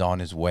 He's on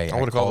his way. I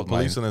would have called the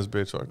police on this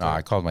bitch. Right No,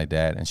 I called my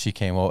dad, and she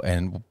came over,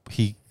 and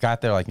he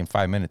got there like in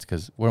 5 minutes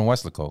because we're in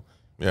Weslaco.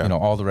 Yeah. You know,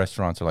 all the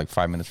restaurants are like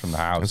 5 minutes from the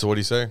house. And so what do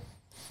you say?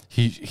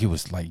 He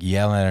was like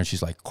yelling at her, and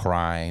she's like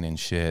crying and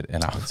shit.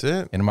 And I That's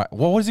it. And what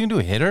was he gonna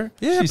do? Hit her?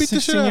 Yeah, she's beat the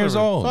 16 shit out years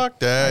of her. old. Fuck I'm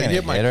that. You gonna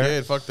hit my hit her.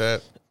 kid. Fuck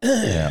that.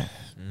 Yeah,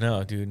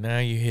 No, dude. Now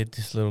you hit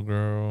this little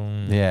girl.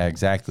 yeah,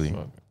 exactly.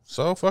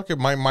 So fuck it.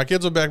 My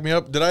kids will back me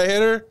up. Did I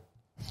hit her?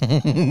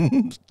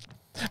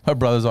 My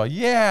brother's all,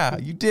 yeah,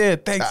 you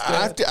did. Thanks,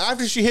 Dad.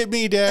 After she hit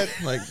me, Dad.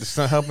 Like, it's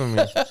not helping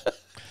me.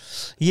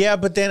 Yeah,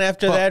 but then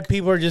after that,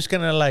 people are just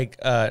gonna like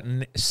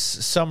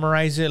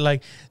summarize it.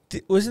 Like,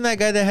 wasn't that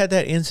guy that had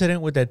that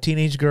incident with that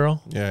teenage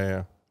girl?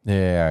 Yeah.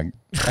 Yeah,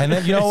 and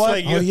then you know It's what?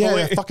 like Oh yeah,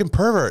 wait. that fucking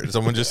pervert.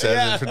 Someone just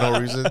said it for no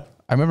reason.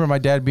 I remember my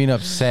dad being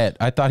upset.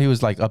 I thought he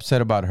was like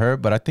upset about her,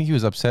 but I think he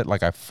was upset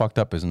like I fucked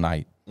up his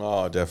night.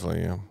 Oh,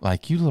 definitely. Yeah.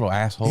 Like, you little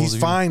assholes. He's you-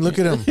 fine. Look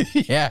at him.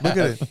 Yeah. Look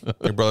at it.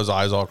 Your brother's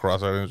eyes all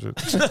cross-eyed and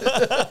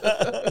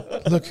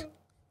shit. Look,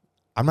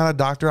 I'm not a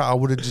doctor. I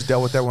would have just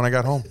dealt with that when I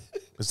got home.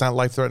 It's not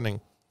life-threatening.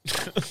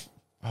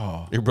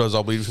 Oh. Your brother's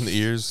all bleeding from the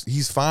ears.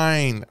 He's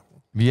fine.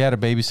 We had a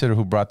babysitter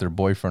who brought their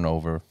boyfriend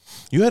over.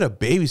 You had a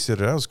babysitter.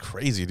 That was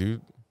crazy,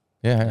 dude.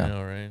 Yeah, I yeah.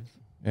 know, right?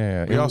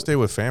 Yeah. We all stay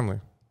with family.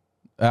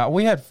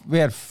 We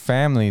had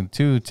family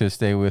too to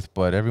stay with,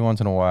 but every once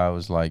in a while it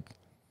was like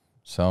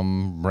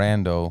some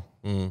rando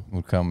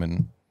would come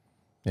and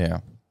yeah.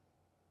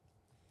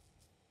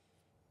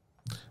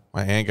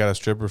 My aunt got a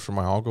stripper for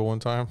my uncle one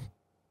time.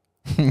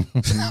 And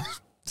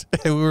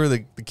we were the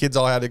kids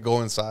all had to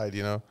go inside,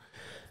 you know.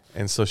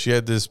 And so she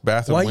had this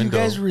bathroom While window.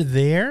 you guys were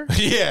there?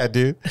 Yeah,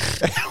 dude.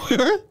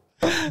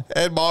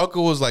 And my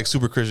uncle was like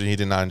super Christian. He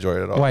did not enjoy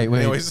it at all. Wait.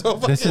 Anyway, so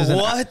This is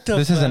What the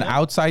this is an fuck?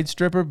 outside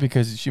stripper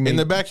because she made in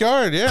the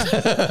backyard, yeah.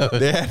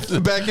 They had the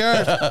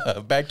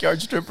backyard.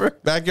 backyard stripper.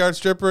 Backyard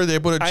stripper. They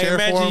put a I chair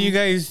for imagine him. you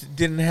guys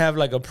didn't have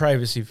like a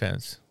privacy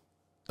fence.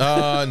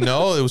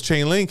 No, it was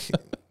chain link.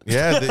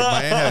 Yeah,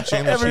 my aunt had a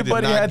chain link. She did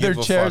Everybody not had their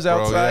give a chairs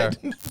fuck, bro. outside.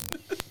 Yeah.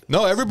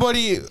 No,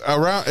 everybody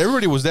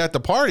was at the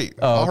party.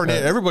 Oh, okay.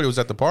 Everybody was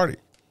at the party.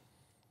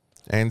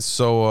 And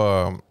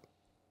so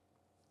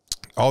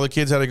all the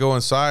kids had to go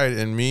inside,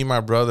 and me, my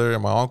brother,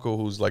 and my uncle,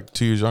 who's like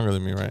 2 years younger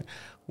than me, right?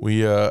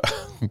 We her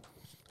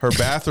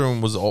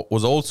bathroom was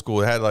old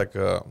school. It had like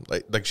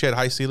she had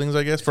high ceilings,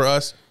 I guess, for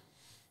us.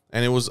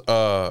 And it was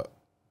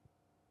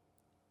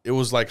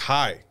like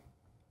high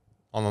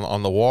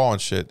on the wall and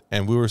shit.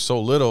 And we were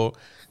so little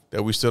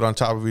that we stood on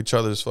top of each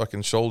other's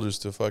fucking shoulders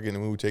to fucking,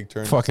 and we would take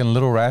turns. Fucking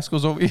little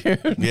rascals over here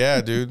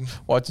Yeah, dude.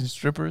 watching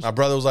strippers. My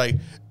brother was like,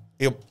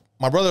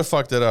 my brother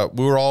fucked it up.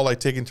 We were all like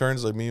taking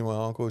turns, like me and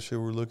my uncle and shit.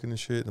 We were looking and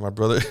shit. And my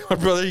brother,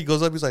 he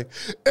goes up. He's like,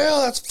 "Ew,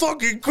 that's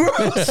fucking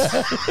gross."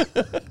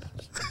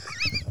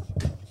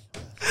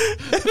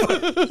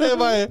 And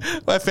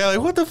my family,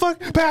 what the fuck,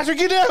 Patrick?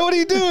 Get down! What are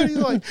you doing? He's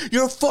like,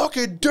 "You're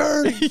fucking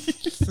dirty."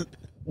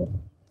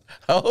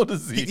 How old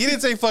is He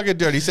didn't say fucking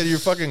dirty. He said you're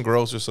fucking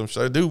gross or some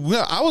shit. Dude,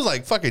 I was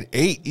like fucking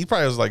 8. He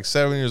probably was like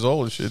 7 years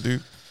old and shit,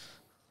 dude.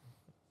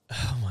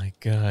 Oh my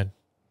god.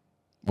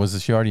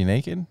 Was she already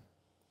naked?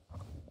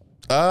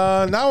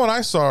 Not when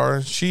I saw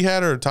her. She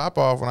had her top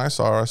off when I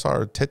saw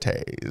her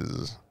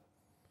titties.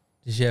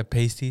 Did she have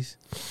pasties?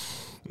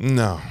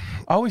 No.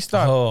 I always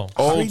thought.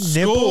 Old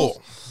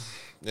school.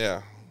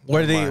 Yeah.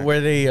 Were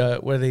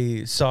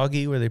they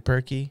soggy? Were they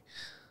perky?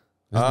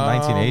 It was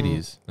the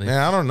 1980s. Man,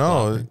 I don't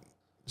know.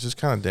 Just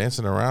kind of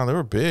dancing around. They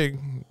were big.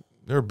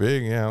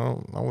 Yeah,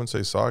 I wouldn't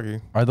say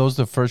soggy. Are those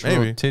the first real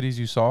Maybe. titties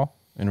you saw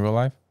in real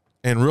life?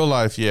 In real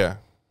life, yeah.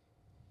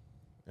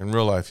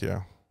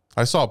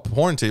 I saw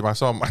porn tape. I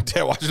saw my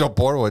dad watching a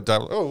porn one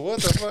time. Oh, what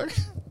the fuck?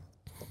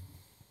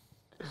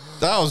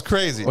 That was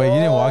crazy. Wait, you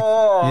didn't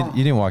walk.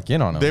 You didn't walk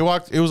in on them. They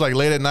walked. It was like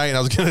late at night, and I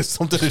was getting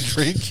something to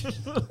drink.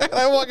 And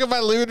I walk in my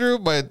living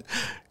room, but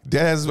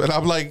dad's, and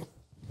I'm like,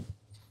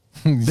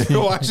 they're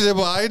watching it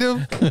behind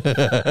him.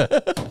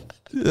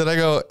 And I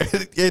go,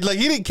 and like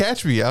he didn't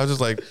catch me. I was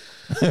just like,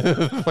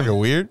 fucking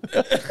weird.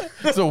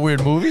 It's a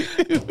weird movie.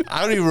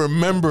 I don't even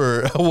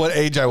remember what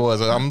age I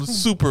was. I'm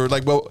super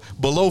like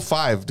below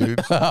 5,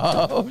 dude.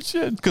 Oh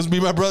shit! Because me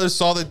and my brother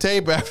saw the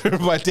tape after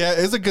my dad.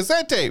 It's a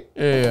cassette tape.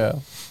 Yeah.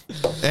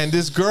 And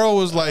this girl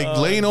was like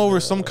laying over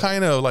some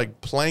kind of like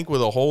plank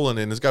with a hole in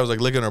it. And this guy was like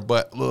licking her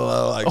butt.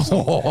 Like, he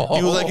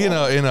was like in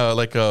a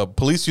like a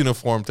police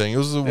uniform thing. It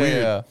was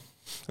weird. Yeah.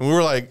 And we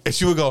were like, and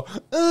she would go,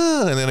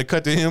 and then it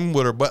cut to him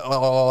with her butt,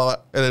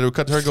 and then it would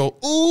cut to her go,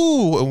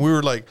 ooh, and we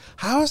were like,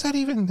 how is that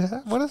even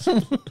that? What is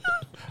it?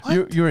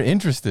 You were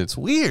interested. It's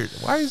weird.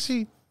 Why is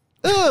he?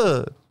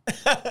 But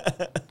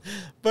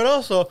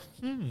also,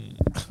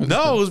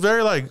 no, it was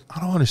very like, I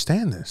don't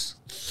understand this.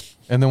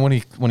 And then when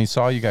he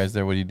saw you guys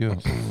there, what did he do?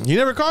 He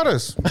never caught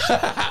us.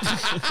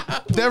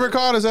 Never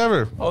caught us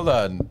ever. Hold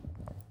on.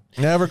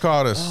 Never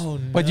caught us. oh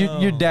no. But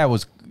your dad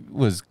was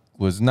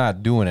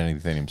not doing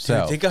anything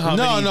himself. Think of how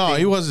No, many no, things-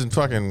 he wasn't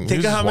fucking.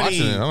 Think he of was how just many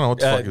watching it. I don't know what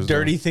the fuck he was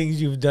dirty doing. things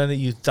you've done that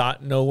you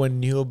thought no one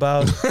knew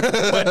about,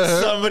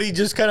 but somebody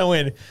just kind of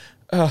went,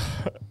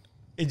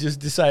 it just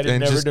decided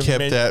And never just to kept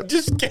mention. that-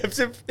 Just kept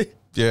it.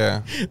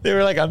 Yeah, They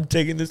were like, I'm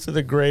taking this to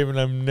the grave, and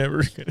I'm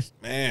never gonna.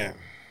 man.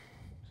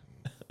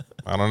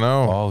 I don't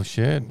know. Oh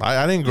shit!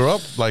 I didn't grow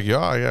up like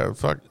y'all. Yeah,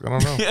 fuck. I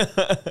don't know.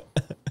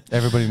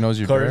 Everybody knows Of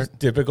you're course, dirt.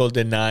 typical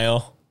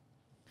denial.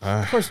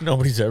 Of course,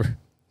 nobody's ever.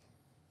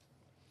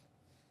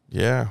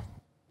 Yeah,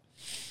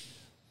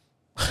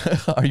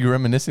 Are you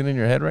reminiscing in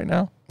your head right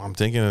now? I'm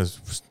thinking of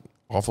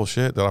awful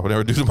shit that I would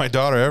never do to my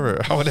daughter ever.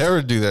 I would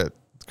never do that.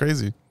 It's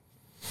crazy.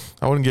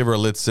 I wouldn't give her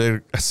a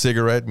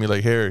cigarette and be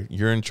like, "Here,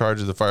 you're in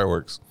charge of the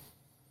fireworks."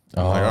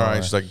 I'm like, all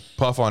right. She's like,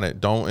 puff on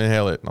it. Don't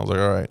inhale it. And I was like,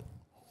 all right.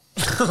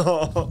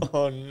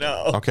 Oh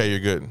no! Okay, you're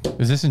good.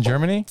 Is this in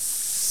Germany?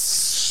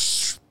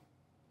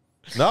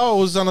 No,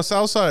 it was on the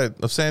south side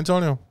of San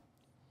Antonio.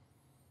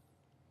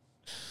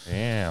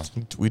 Damn.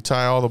 We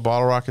tie all the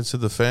bottle rockets to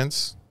the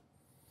fence,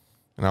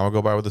 and I would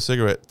go by with a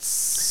cigarette.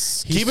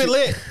 Keep it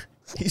lit.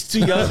 He's too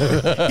young.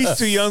 He's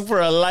too young for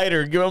a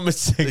lighter. Give him a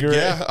cigarette.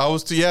 Yeah, I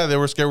was too. Yeah, they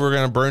were scared we were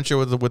gonna burn shit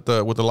with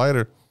the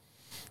lighter,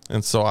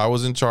 and so I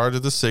was in charge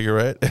of the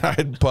cigarette. And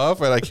I'd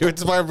puff, and I give it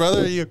to my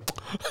brother. And you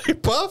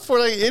puff? We're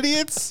like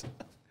idiots,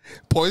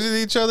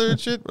 poisoning each other and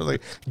shit. We're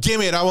like, give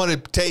me it. I want to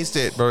taste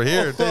it, bro.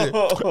 Here, take it.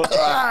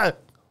 Why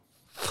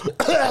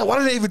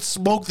did they even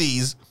smoke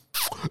these?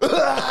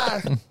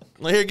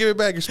 Like, here, give it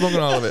back. You're smoking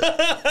all of it.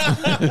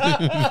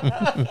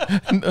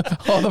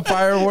 All the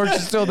fireworks are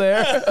still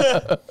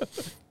there.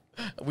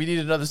 We need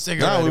another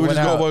cigarette. No, we It would went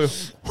out.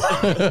 just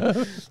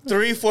go.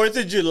 3 4th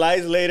of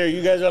July's later,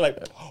 you guys are like,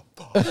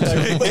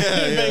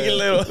 making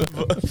little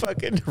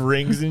fucking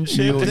rings and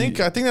shit. I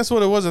think that's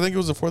what it was. I think it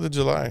was the 4th of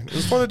July. It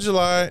was 4th of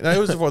July. No, it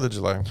was the 4th of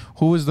July.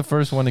 Who was the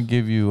first one to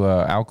give you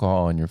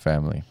alcohol in your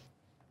family?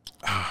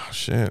 Oh,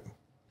 shit.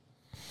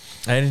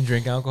 I didn't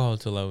drink alcohol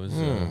till I was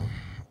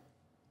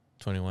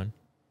 21.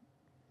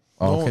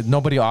 Oh, okay.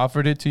 Nobody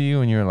offered it to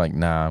you, and you're like,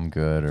 "Nah, I'm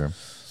good." Or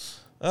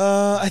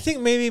I think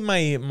maybe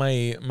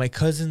my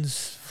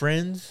cousin's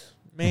friends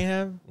may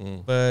have,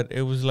 but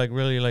it was like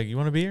really like, you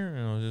want a beer?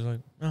 And I was just like,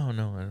 oh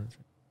no, I don't.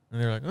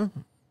 And they're like, oh,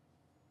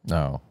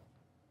 no,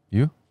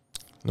 you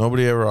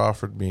Nobody ever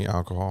offered me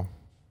alcohol.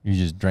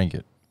 just drank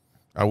it.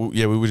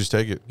 Yeah, we would just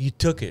take it. you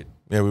took it.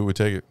 Yeah, we would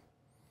take it.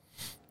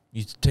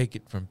 You take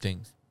it from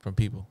people.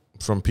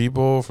 From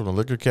people, from the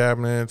liquor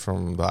cabinet,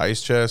 from the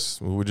ice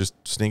chest. We would just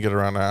sneak it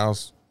around the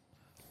house.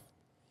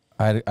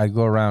 I'd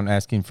go around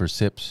asking for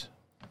sips.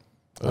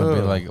 I'd be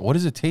Ugh. like, "What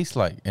does it taste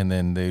like?" And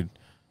then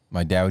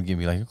my dad would give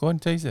me like, "Go ahead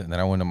and taste it." And then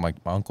I went to my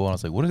uncle and I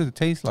was like, "What does it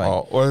taste like?"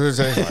 Oh, what does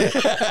it taste like?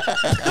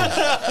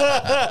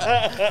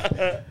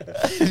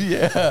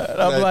 Yeah,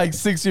 and I'm like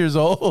 6 years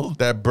old.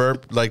 That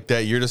burp, like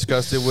that you're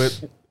disgusted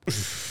with.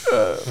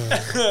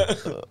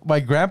 My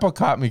grandpa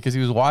caught me because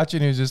he was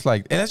watching. He was just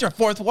like, "Hey, that's your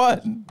 4th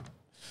one."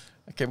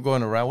 I kept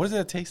going around. What does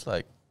that taste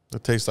like?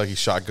 It tastes like he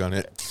shotgun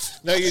it.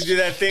 No, you do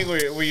that thing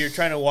where you're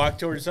trying to walk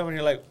towards someone.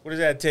 You're like, what does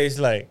that taste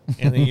like?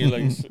 And then you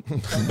like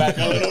come back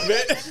a little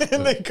bit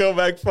and then go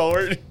back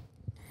forward.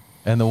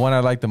 And the one I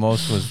liked the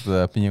most was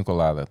the pina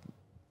colada.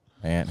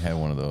 My aunt had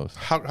one of those.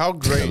 How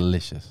great?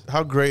 Delicious.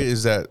 How great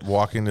is that?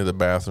 Walking to the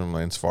bathroom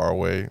lane's far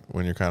away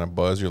when you're kind of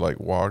buzzed. You're like,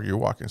 you're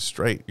walking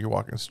straight. You're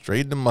walking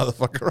straight to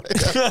motherfucker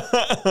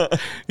right now.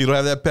 You don't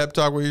have that pep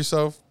talk with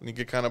yourself and you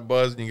get kind of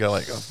buzzed and you got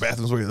like, oh,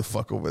 bathroom's way the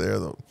fuck over there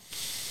though.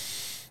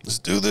 Let's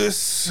do this.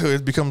 So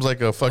it becomes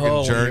like a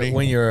fucking journey.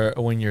 When you're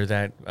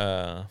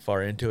that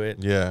far into it.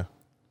 Yeah.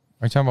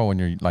 Are you talking about when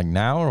you're like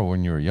now or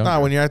when you were younger? Nah,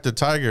 when you're at the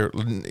Tiger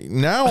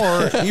now,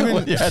 or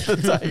even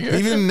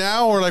even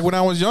now, or like when I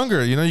was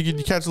younger. You know,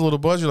 you catch a little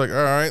buzz. You're like,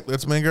 all right,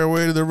 let's make our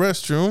way to the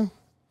restroom.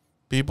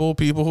 People.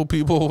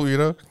 You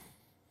know,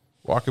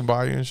 walking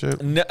by you and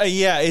shit. No,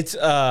 yeah, it's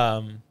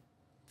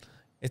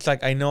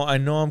like I know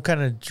I'm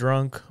kind of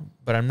drunk,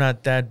 but I'm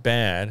not that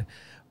bad.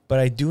 But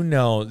I do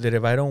know that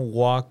if I don't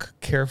walk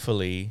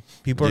carefully,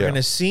 people are going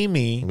to see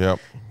me. Yep.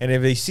 And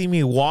if they see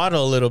me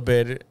waddle a little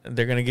bit,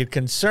 they're going to get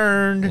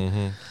concerned.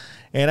 Mm-hmm.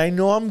 And I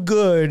know I'm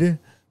good,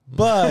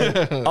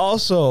 but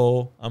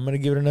also I'm going to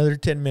give it another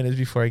 10 minutes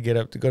before I get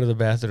up to go to the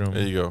bathroom.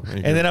 There you go.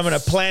 And then I'm going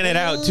to plan it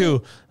out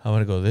too. I'm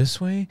going to go this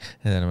way,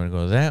 and then I'm going to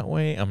go that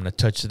way. I'm going to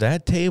touch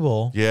that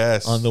table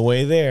on the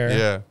way there.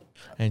 Yeah.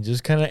 And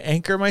just kind of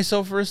anchor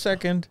myself for a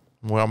second.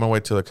 Well, I'm gonna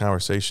wait till the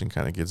conversation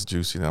kind of gets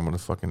juicy, and I'm gonna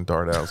fucking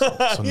dart out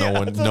so no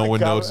one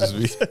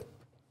notices me.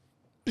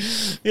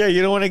 Yeah,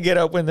 you don't want to get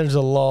up when there's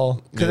a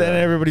lull, because then Yeah.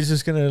 everybody's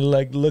just gonna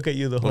like look at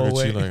you the Look whole at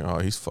way. you like, oh,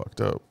 he's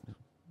fucked up. You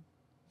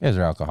guys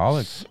are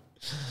alcoholics.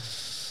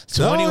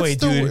 So No, anyway,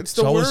 it's the- dude, it's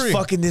the so I was worry.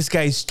 fucking this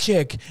guy's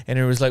chick, and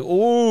it was like,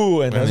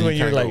 ooh, and that's then when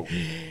you you're kinda like,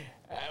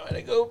 I want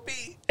to go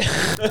pee.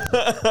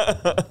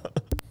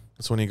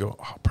 That's when you go,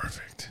 oh,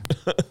 perfect.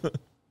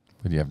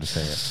 What do you have to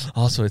say? It?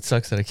 Also, it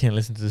sucks that I can't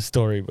listen to the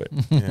story, but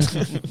Yeah.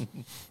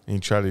 And you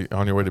try to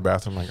on your way to the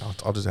bathroom, like,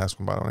 I'll just ask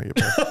him about it when I get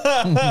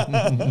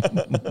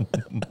back.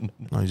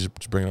 No, you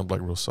just bring it up like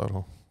real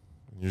subtle.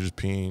 You're just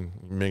peeing,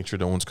 you make sure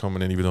no one's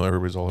coming in, even though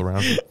everybody's all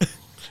around you.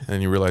 And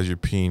then you realize you're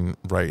peeing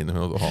right in the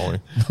middle of the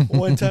hallway.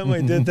 one time I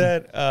did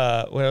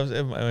that when I was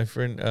at my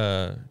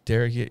friend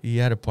Derek. He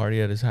had a party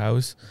at his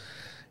house,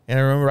 and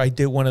I remember I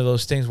did one of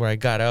those things where I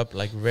got up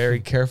like very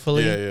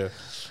carefully. Yeah.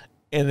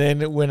 And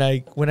then when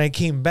I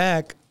came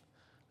back,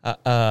 I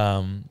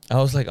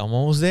was like, I'm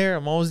almost there.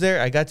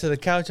 I got to the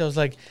couch. I was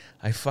like,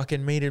 I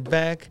fucking made it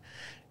back.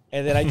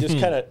 And then I just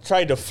kind of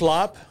tried to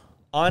flop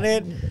on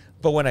it.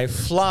 But when I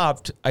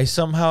flopped, I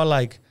somehow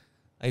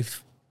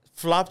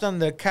flopped on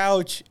the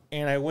couch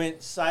and I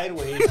went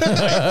sideways.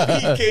 My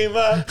feet came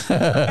up,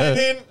 and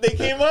then they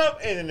came up,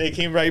 and then they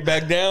came right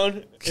back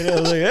down. And I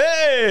was like,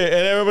 hey!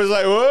 And everybody's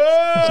like,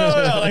 whoa! And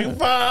I was like,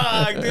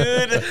 fuck,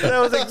 dude. That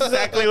was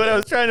exactly what I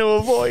was trying to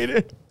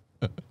avoid.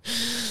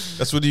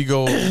 That's when you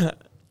go,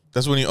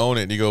 that's when you own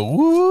it. You go,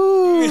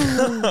 woo!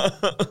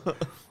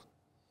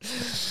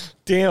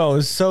 Damn, I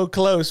was so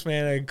close,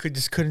 man. I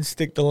just couldn't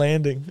stick the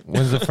landing.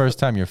 When's the first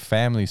time your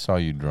family saw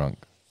you drunk?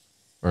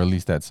 Or at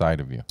least that side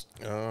of you?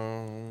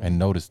 And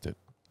noticed it?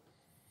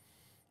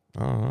 I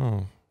don't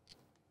know.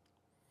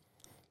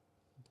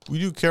 We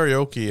do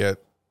karaoke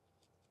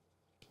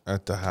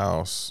at the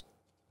house,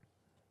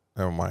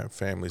 at my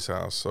family's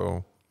house.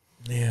 So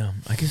Yeah,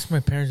 I guess my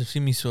parents have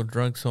seen me so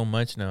drunk so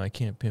much now I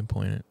can't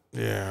pinpoint it.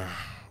 yeah,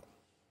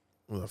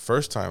 well, the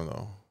first time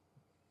though,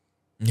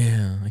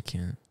 Yeah, I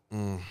can't.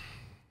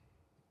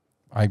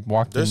 I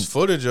walked there's in,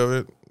 footage of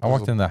it. I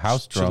walked in the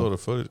house drunk. Shitload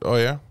of footage. Oh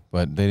yeah,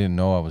 but they didn't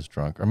know I was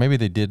drunk. Or maybe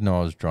they did know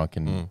I was drunk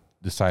and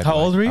decided. How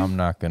old were you? I'm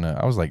not gonna.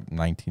 I was like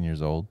 19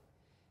 years old.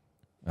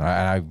 And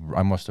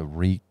I must have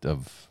reeked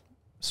of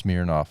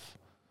Smirnoff.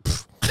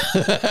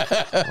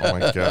 oh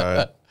my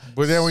god.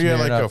 But then we had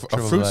like Smirnoff a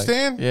Triple fruit Black.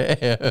 stand.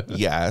 Yeah.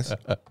 Yes.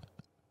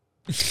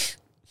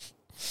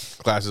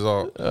 Glasses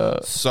all.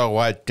 So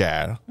what,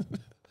 Dad?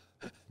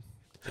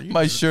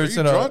 My shirt's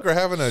Are in you a drunk or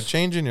having a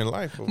change in your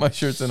life? my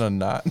shirt's in a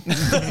knot.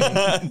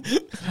 I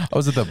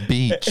was at the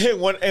beach.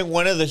 And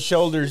one of the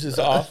shoulders is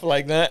off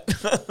like that.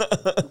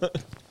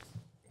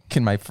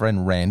 Can my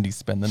friend Randy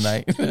spend the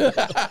night?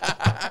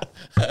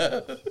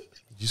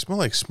 You smell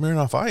like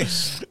Smirnoff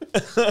Ice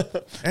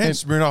and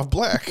Smirnoff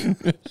Black.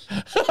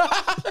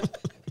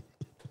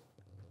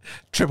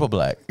 Triple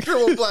black.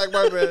 Triple black,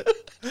 my man.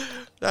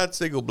 Not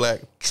single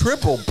black.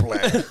 Triple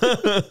black.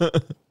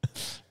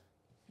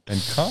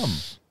 And come.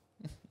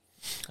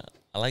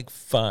 I like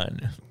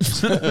fun.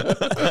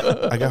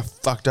 I got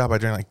fucked up. I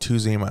drank like 2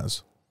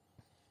 Zimas.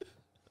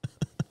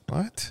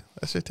 What?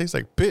 That shit tastes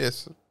like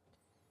piss.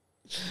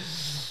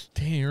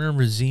 Damn, you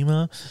remember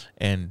Zima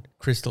and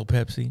Crystal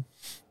Pepsi?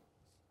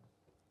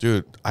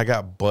 Dude, I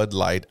got Bud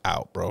Light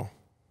out, bro.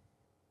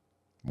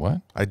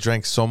 What? I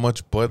drank so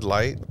much Bud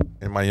Light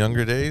in my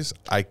younger days.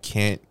 I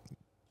can't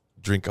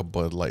drink a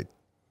Bud Light.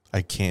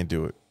 I can't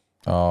do it.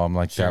 Oh, I'm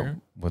like Sure. that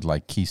with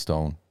like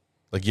Keystone.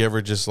 Like, you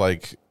ever just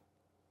like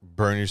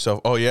burn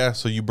yourself? Oh, yeah.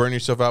 So you burn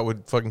yourself out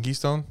with fucking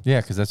Keystone?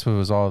 Yeah, because that's what it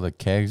was all the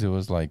kegs. It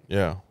was like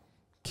Yeah.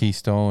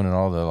 Keystone and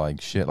all the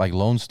like shit. Like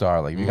Lone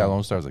Star. Like if you got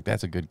Lone Star, I was like,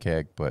 that's a good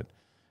keg. But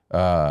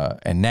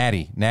and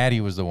Natty.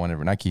 Natty was the one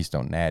ever, not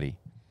Keystone, Natty.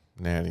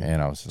 Natty.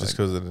 And I was Just like,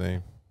 because of the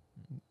name.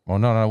 Oh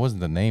no, it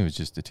wasn't the name. It's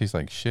just it tastes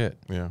like shit.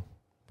 Yeah.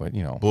 But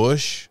you know,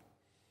 Bush.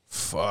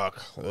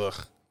 Fuck. Ugh.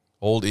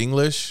 Old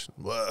English.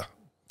 Ugh.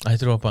 I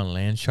threw up on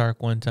Land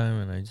Shark one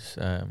time, and I just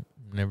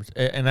never.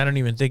 And I don't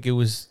even think it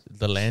was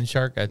the Land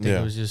Shark. I think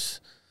Yeah. it was just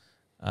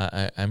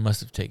I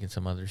must have taken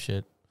some other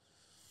shit.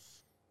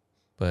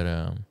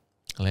 But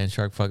Land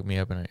Shark fucked me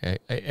up, and I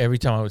every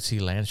time I would see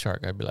Land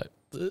Shark, I'd be like,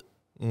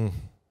 Mm.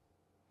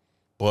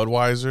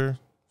 Budweiser.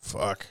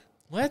 Fuck.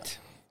 "What?"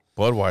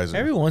 Budweiser.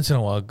 Every once in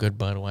a while, good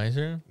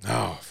Budweiser,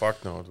 No,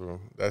 fuck no, bro.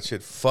 That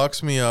shit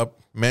fucks me up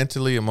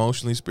mentally,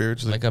 emotionally,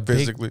 spiritually, like a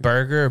physically. big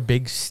burger, a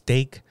big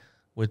steak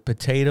with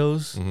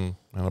potatoes, And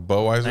a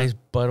Budweiser. nice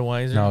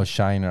Budweiser. no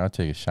Shiner. I'll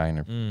take a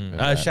Shiner.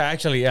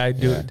 Actually, I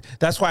do. Yeah.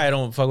 That's why I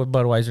don't fuck with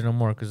Budweiser no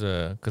more,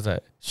 because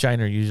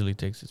Shiner usually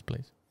takes its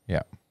place.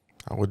 Yeah.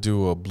 I would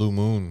do a Blue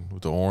Moon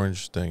with the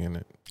orange thing in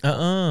it.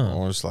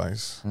 Orange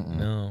slice.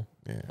 No,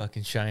 Yeah.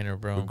 fucking Shiner,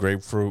 bro. With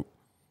grapefruit,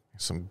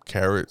 some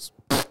carrots.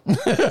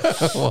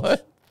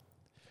 What?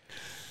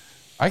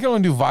 I can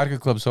only do vodka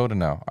club soda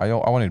now. I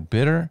want it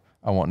bitter.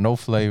 I want no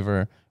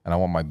flavor, and I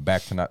want my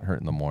back to not hurt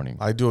in the morning.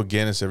 I do a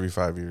Guinness every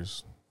 5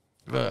 years.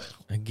 A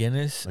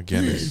Guinness. A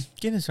Guinness.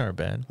 Guinness aren't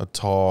bad. A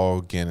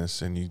tall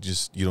Guinness, and you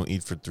don't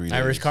eat for 3 days.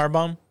 Irish car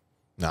bomb?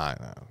 Nah.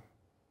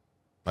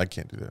 I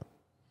can't do that.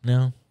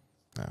 No.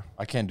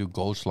 I can't do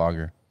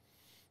Goldschlager.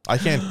 I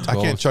can't chug a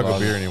Goldschlager.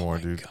 beer anymore,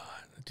 dude.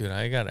 Dude,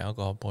 I got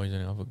alcohol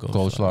poisoning off a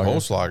Goldschlager.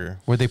 Goldschlager.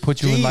 Where they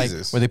put you in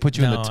Jesus. where they put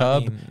you in No, the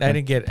tub. I mean, I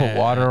didn't get put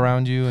water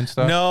around you and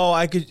stuff. No,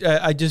 I could.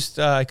 I just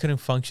I couldn't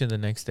function the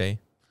next day.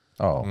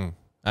 Oh, Mm.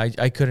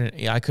 I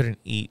couldn't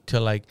eat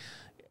till like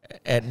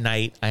at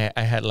night. I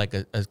had like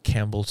a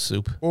Campbell's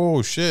soup,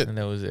 Oh shit! and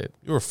that was it.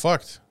 You were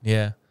fucked.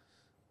 Yeah.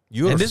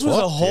 You were And this was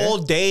a fucked, whole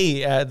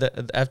day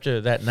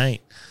after that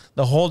night.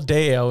 The whole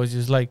day I was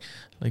just like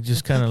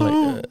just kind of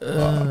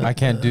like. I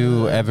can't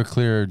do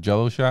Everclear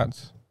Jello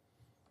shots.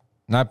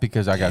 Not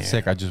because I got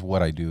sick. I just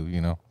what I do.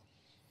 You know.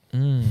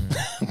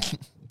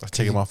 I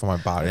take them off of my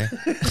body.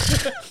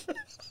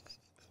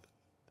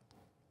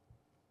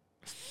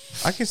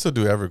 I can still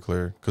do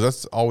Everclear because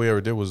that's all we ever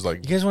did was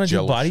like. You guys want to do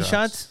Jell-O body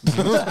shots?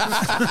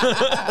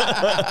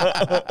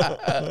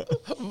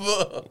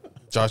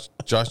 Josh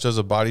does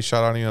a body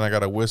shot on you, and I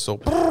got a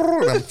whistle.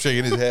 And I'm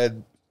shaking his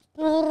head,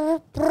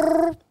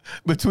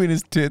 Between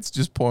his tits,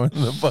 just pouring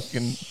the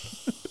fucking.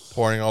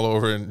 pouring all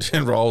over in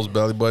Raul's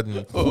belly button.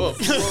 And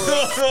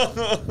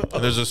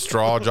there's a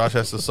straw Josh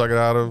has to suck it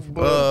out of.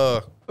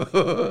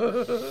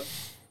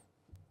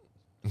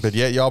 But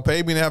yet y'all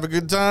paid me to have a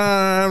good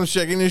time,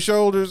 shaking your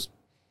shoulders.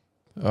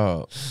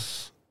 Oh,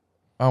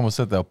 I almost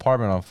set the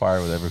apartment on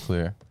fire with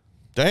Everclear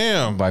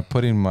Damn. by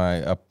putting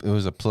it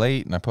was a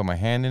plate, and I put my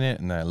hand in it,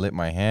 and I lit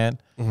my hand,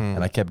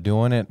 and I kept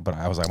doing it, but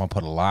I was like, I'm gonna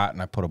put a lot,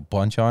 and I put a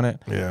bunch on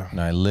it, Yeah.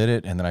 and I lit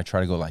it, and then I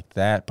tried to go like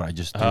that, but I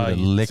just threw Oh, the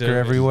you liquor threw it.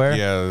 everywhere,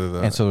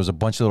 Yeah. and so there was a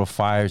bunch of little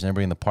fires, and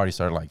everybody in the party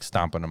started like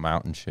stomping them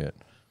out and shit.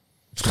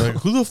 Like,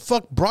 who the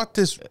fuck brought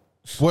this?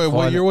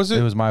 What year was it?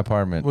 It was my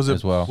apartment Was it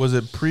as well. Was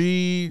it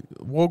pre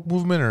woke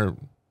movement or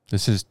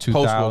This is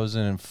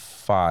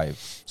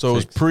 2005. so it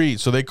was Six. pre?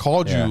 So they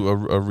called Yeah. you a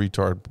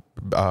retard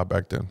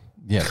back then.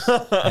 Yes,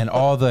 and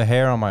all the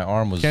hair on my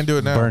arm was Can't do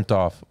it now. burnt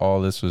off.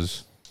 All this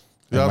was.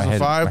 and my head-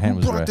 2005. my hand Who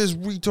was brought red. this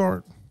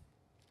retard?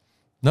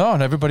 No,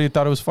 and everybody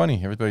thought it was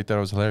funny. Everybody thought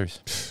it was hilarious.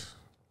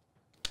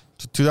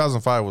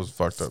 2005 was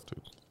fucked up,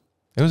 dude.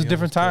 It was a Yeah,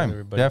 different it was time.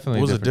 everybody. Definitely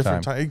It was a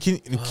different time.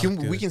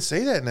 Can we can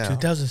say that now?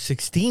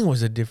 2016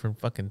 was a different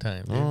fucking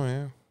time. Dude. Oh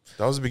yeah,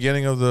 that was the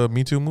beginning of the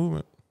Me Too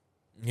movement.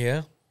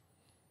 Yeah,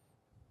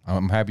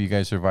 I'm happy you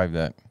guys survived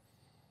that.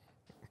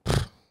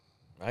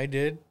 I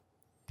did.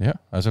 Yeah,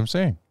 that's what I'm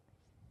saying.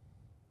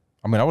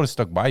 I mean, I would have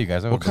stuck by you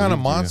guys. I What would've kind of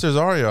believed you. monsters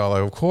are y'all?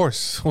 Like, of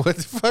course. What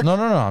the fuck? No.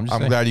 I'm just I'm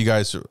saying. glad you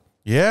guys.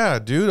 Yeah,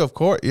 dude. Of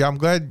course. Yeah, I'm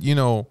glad.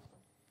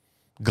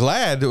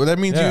 Glad. That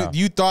means Yeah.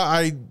 you thought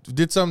I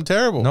did something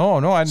terrible. No,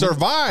 I didn't-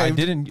 Survived? I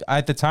didn't.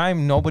 At the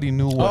time, nobody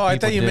knew what. Oh, I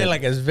people thought you did. meant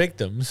like as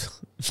victims.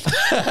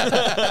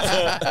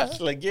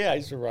 Like, yeah,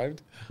 I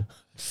survived.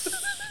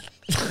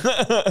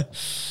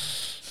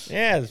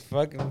 Yeah, this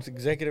fucking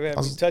executive had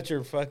me touch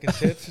her fucking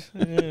tits.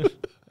 Yeah,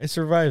 I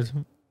survived.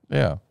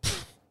 Yeah.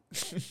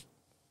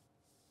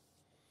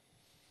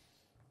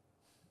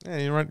 Yeah,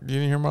 you didn't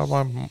hear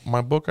about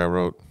my book I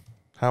wrote?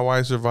 How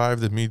I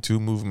Survived the Me Too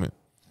movement.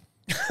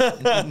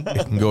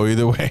 It can go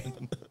either way.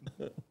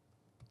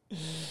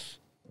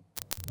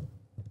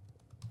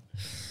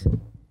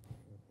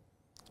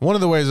 One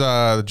of the ways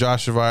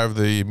Josh survived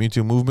the Me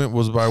Too movement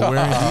was by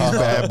wearing these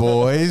bad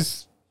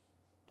boys.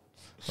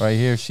 Right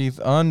here, Sheath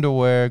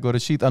Underwear. Go to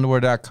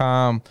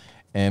sheathunderwear.com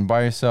and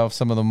buy yourself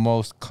some of the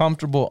most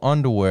comfortable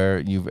underwear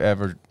you've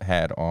ever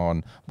had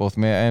on, both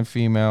male and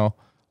female,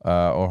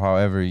 or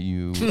however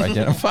you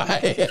identify.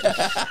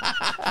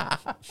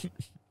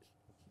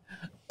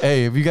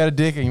 Hey, if you got a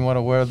dick and you want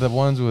to wear the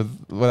ones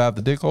without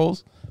the dick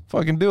holes,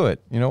 fucking do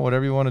it. You know,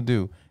 whatever you want to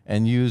do.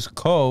 And use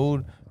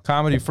code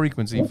Comedy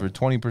Frequency for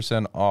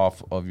 20%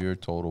 off of your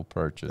total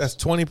purchase. That's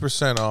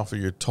 20% off of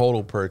your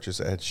total purchase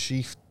at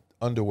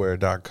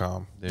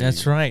underwear.com.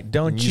 That's right.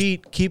 Don't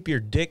cheat. Keep your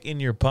dick in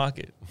your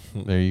pocket.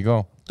 There you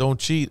go. Don't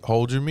cheat.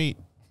 Hold your meat.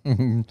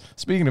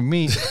 Speaking of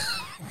meat,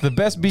 the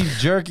best beef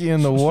jerky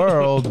in the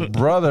world,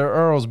 Brother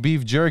Earl's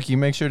Beef Jerky.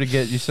 Make sure to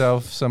get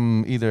yourself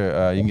some.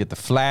 Either you can get the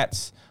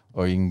flats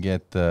or you can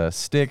get the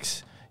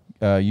sticks.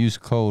 Use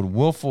code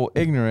Willful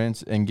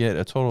Ignorance and get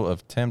a total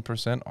of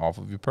 10% off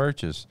of your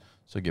purchase.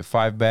 So get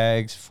 5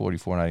 bags,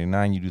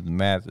 $44.99. You do the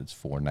math, it's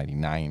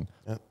 $4.99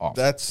 off.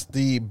 That's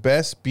the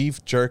best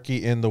beef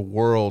jerky in the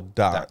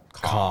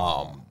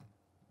world.com.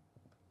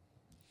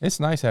 It's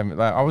nice having.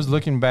 Like, I was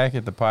looking back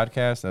at the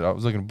podcast, and I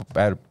was looking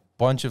at a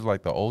bunch of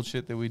like the old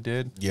shit that we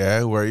did.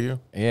 Yeah, were you?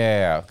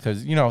 Yeah,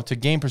 because to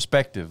gain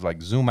perspective,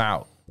 like zoom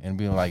out and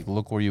be like,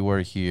 look where you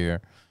were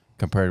here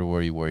compared to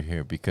where you were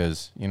here,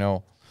 because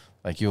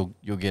like you'll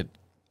get,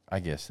 I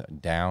guess,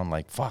 down.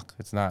 Like fuck,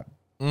 it's not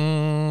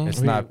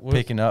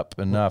picking up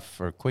enough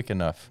or quick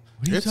enough.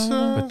 What are you talking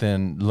about? But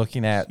then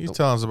looking at, He's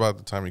telling us about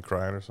the time he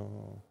cried or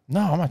something. no,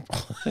 I'm not.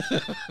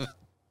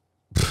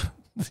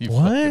 You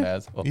What? fucking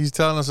asshole. He's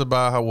telling us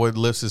about what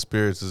lifts his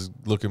spirits is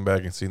looking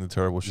back and seeing the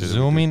terrible shit. that we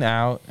Zooming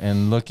out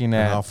and looking did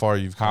and at how far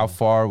you've come. how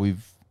far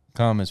we've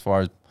come as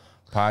far as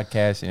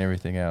podcasts and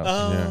everything else.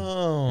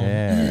 Oh.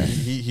 Yeah.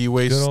 He Good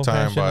wastes time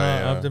old-fashioned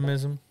by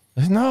optimism.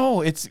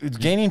 No, it's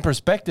gaining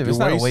perspective. you're It's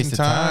not a wasting waste of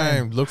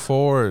time. Look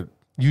forward.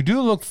 You do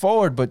look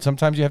forward, but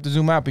sometimes you have to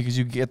zoom out because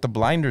you get the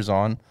blinders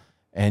on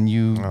and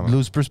you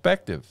lose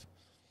perspective.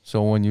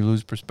 So when you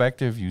lose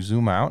perspective, you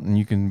zoom out and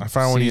you can I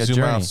find see when you a zoom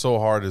journey. out, it's so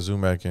hard to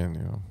zoom back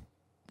in.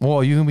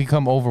 Well, you can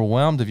become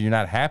overwhelmed if you're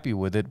not happy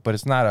with it, but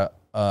it's not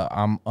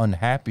I'm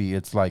unhappy.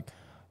 It's like,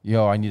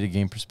 I need to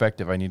gain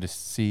perspective. I need to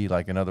see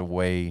like another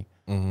way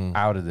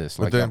out of this.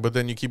 But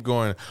then you keep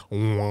going.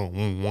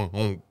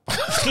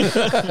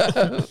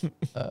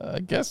 I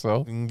guess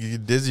so. You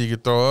get dizzy, you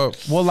get throw up.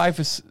 Well, life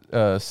is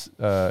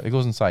it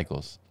goes in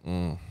cycles.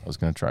 I was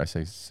gonna try to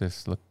say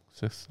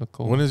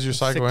cyclical. When does your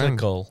cycle end?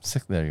 Cyclical.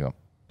 There you go.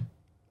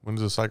 When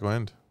does the cycle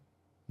end?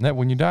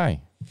 When you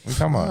die. What are you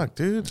talking about? Fuck,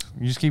 dude.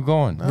 You just keep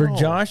going. No. For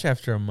Josh,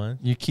 after a month.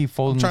 You keep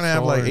folding. I'm trying to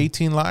have like sword.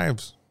 18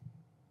 lives.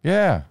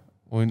 Yeah.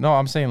 Well, no,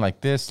 I'm saying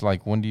like this.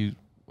 Like when do you?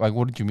 Like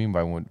what did you mean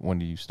by when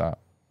do you stop?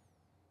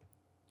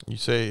 You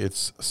say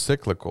it's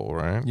cyclical,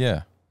 right?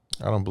 Yeah.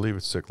 I don't believe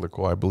it's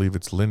cyclical. I believe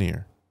it's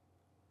linear,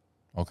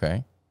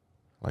 Okay.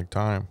 like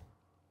time.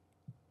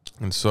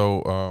 And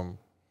so,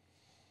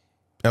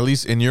 at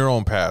least in your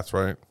own path,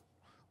 right?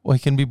 Well,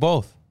 it can be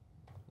both.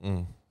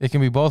 Mm. It can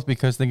be both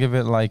because think of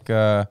it like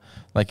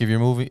if you're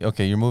moving.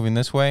 Okay, you're moving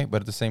this way,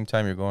 but at the same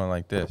time you're going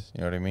like this.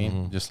 You know what I mean?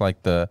 Mhm. Just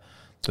like the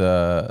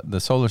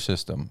solar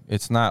system.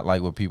 It's not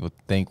like what people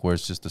think, where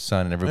it's just the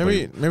sun and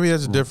everybody. Maybe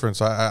that's a difference.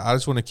 I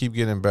just want to keep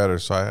getting better,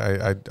 so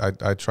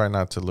I try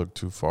not to look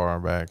too far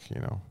back. It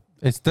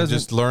And doesn't.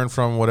 just learn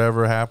from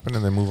whatever happened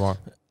and then move on.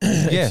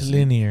 Yes. It's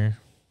linear.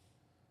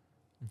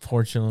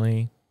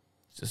 Unfortunately,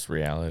 it's just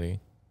reality.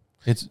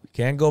 It's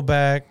Can't go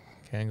back.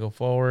 Can't go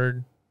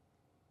forward.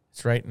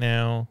 It's right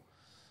now.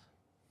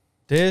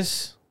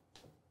 It's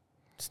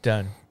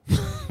done.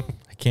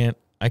 I can't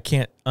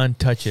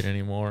untouch it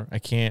anymore. I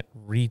can't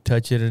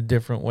retouch it a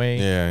different way.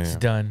 Yeah, It's yeah.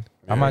 done.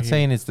 I'm not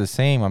saying it's the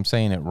same. I'm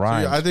saying it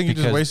rhymes. I think you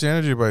just because- waste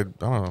energy by, I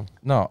don't know.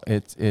 No,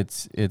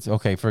 it's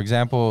okay. For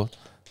example,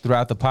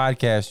 throughout the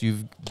podcast,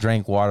 you've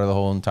drank water the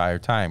whole entire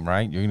time,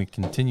 right? You're going to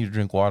continue to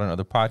drink water in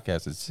other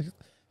podcasts. It's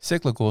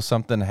cyclical.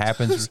 Something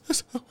happens.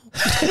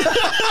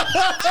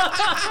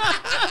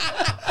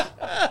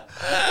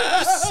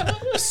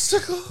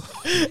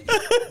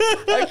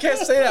 I can't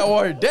say that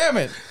word. Damn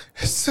it.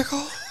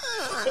 Sickle.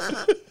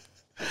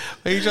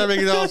 Are you trying to make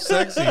it all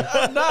sexy?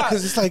 I'm not.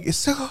 Because it's like, it's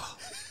sickle.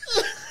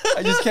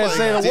 I just can't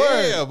say the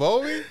word. Damn,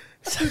 Bobby.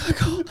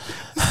 Sickle.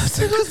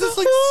 It's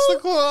like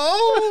sickle.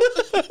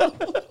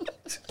 Oh.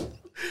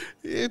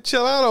 Yeah,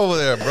 chill out over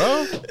there,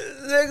 bro.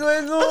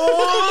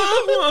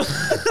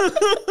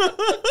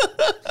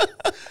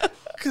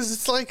 Because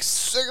it's like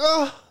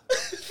sickle.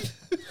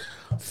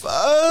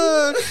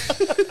 Fuck.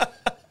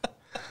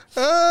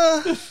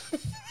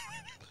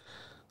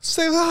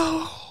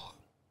 Sickle.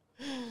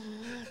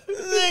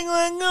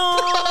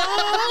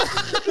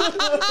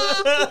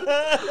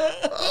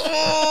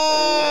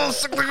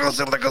 Oh,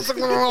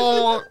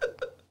 cyclical.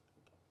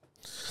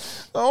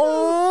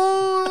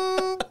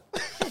 Oh,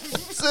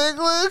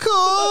 cyclical.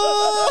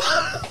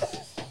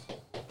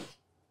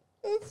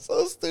 That's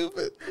so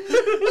stupid.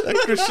 That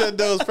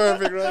crescendo is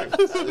perfect, right?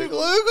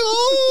 Cyclical.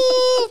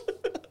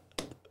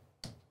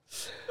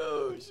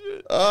 Oh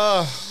shit.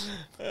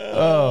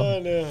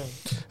 Oh, no.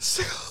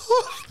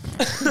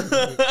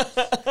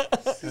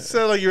 You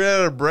sound like you're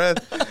out of breath.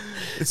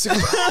 It's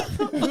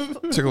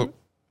cyclical. Cyclical.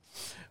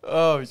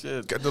 oh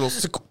shit. Got the little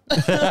sickle.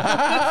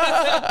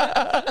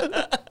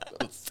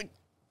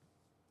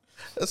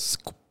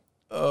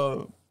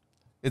 Oh,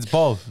 it's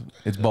both.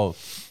 It's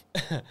both.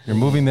 You're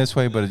moving this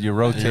way, but you're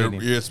rotating.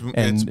 It's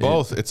And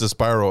both. It's a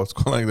spiral. It's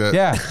going like that.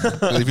 Yeah.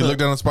 If you look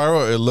down the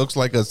spiral, it looks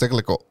like a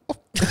cyclical.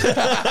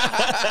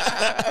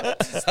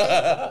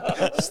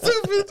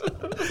 Stupid.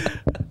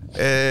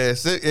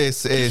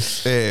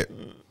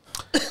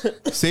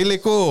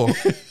 Silico.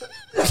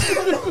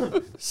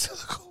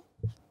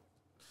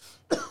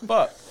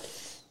 Fuck.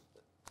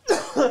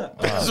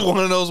 This is one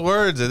of those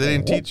words that they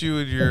didn't teach you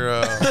in your.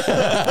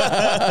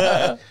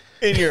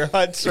 In your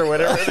huts or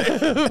whatever.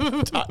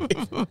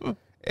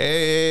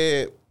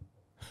 Hey.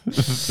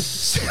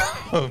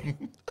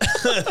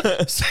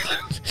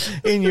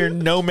 In your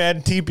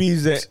nomad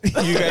teepees that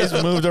you guys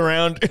moved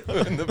around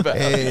in the valley.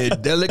 Hey,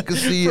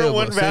 delicacy From of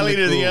one valley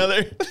to the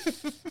other.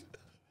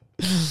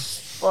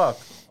 Fuck.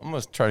 I'm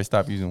gonna try to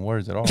stop using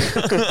words at all.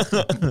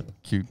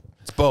 Cute.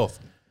 It's both.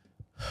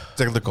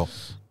 Technical.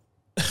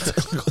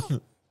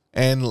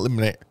 And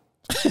eliminate.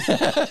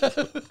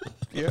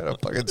 You had a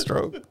fucking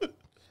stroke.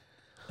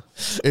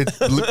 It's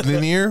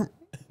linear.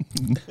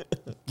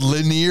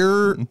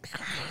 Linear.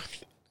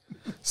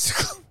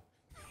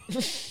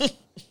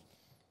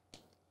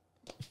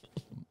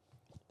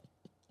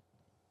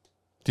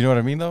 Do you know what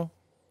I mean, though?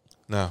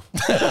 No.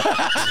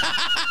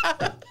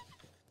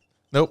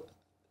 Nope.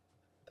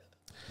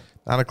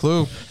 Not a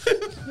clue.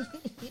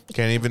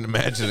 Can't even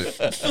imagine it.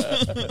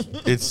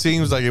 It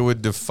seems like it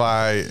would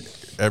defy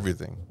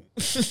everything.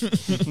 I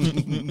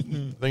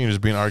think you're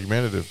just being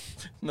argumentative.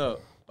 No.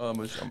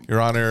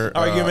 Your Honor.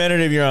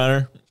 Argumentative, Your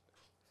Honor.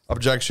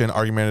 Objection.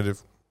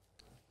 Argumentative.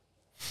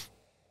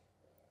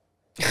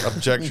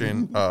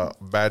 Objection.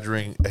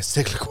 Badgering.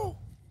 Cyclical.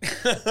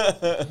 All Your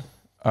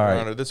right.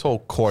 Honor, this whole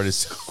court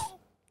is.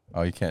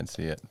 Oh, you can't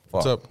see it. Fuck.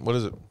 What's up? What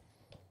is it?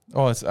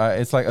 Oh, it's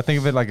like, I think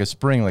of it like a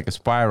spring, like a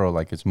spiral,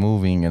 like it's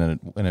moving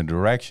in a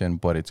direction,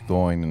 but it's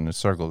going in a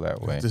circle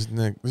that way. This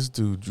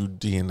dude drew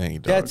DNA,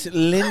 dog. That's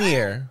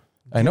linear.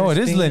 I know it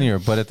is understand? linear,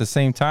 but at the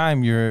same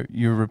time, you're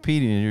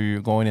repeating,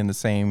 you're going in the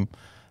same.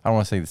 I don't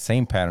want to say the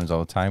same patterns all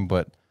the time,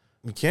 but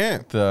You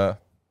can't. a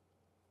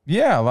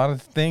lot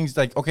of things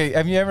like, okay,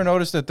 have you ever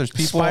noticed that there's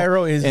people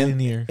Spiral is in-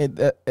 linear.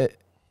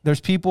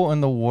 there's people in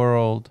the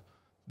world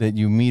that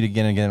you meet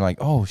again and again, like,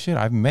 oh shit,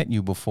 I've met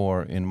you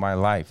before in my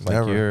life. Like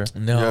Never. you're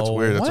No, Yeah, that's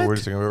weird. That's the what?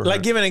 weirdest thing I've ever Like,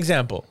 heard. give an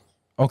example.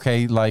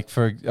 okay. Like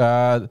for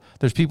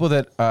there's people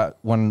that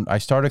when I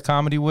started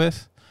comedy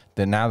with,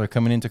 that now they're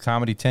coming into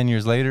comedy 10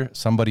 years later.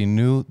 Somebody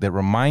new that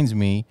reminds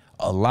me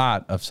a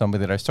lot of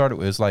somebody that I started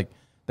with. It's like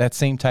that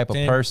same type of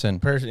person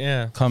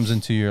Yeah. comes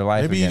into your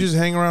life. Maybe again. you just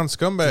hang around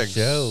scumbags.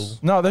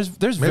 no.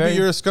 There's Maybe very,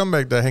 you're a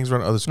scumbag that hangs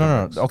around other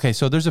scumbags. No. Okay,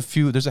 so there's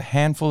a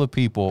handful of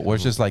people where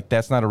it's just like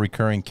that's not a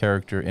recurring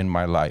character in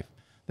my life.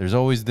 There's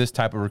always this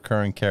type of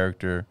recurring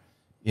character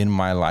in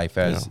my life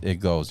as it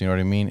goes. You know what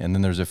I mean? And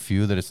then there's a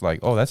few that it's like,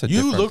 oh, that's a You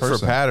different look person.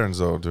 for patterns,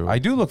 though, dude. I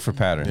do look for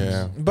patterns.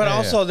 Yeah. But Yeah,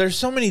 also, there's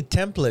so many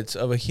templates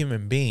of a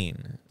human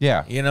being.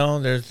 Yeah. You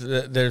know,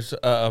 there's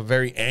a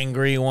very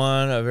angry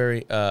one, a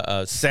very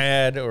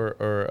sad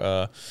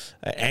or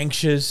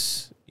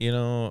anxious. You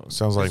know,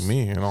 Sounds like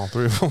me and all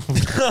three of them.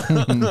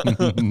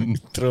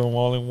 throw them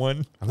all in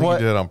one. I think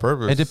What? you did it on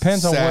purpose. It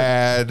depends on what-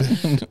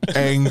 Sad,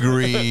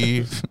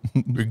 angry,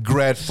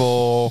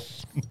 regretful,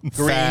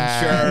 Green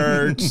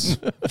shirts.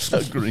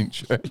 Green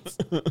shirts.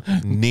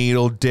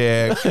 needle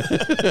dick.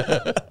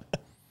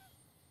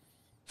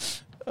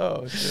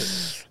 Oh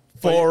shit.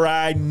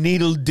 Four-eyed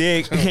needle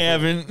dick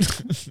having.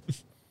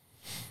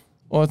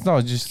 Well,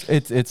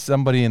 it's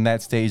somebody in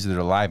that stage of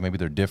their life. Maybe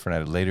they're different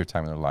at a later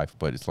time in their life,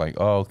 but it's like,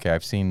 oh, okay,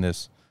 I've seen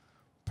this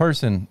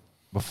person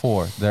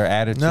before. Their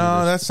attitude. No,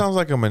 is- that sounds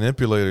like a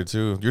manipulator,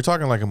 too. You're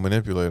talking like a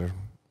manipulator.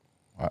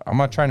 I'm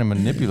not trying to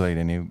manipulate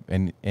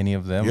any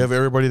of them. You have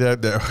everybody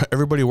that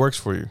everybody works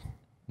for you.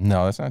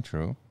 No, that's not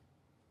true.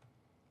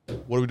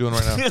 What are we doing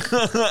right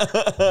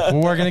now?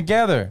 We're working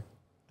together.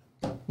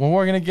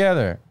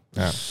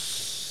 Yeah.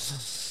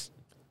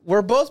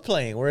 We're both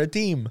playing. We're a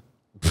team.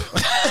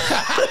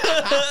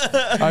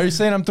 Are you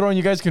saying I'm throwing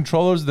you guys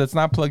controllers that's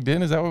not plugged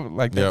in? Is that what,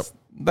 like that's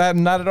that?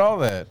 Not at all.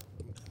 That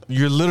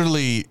You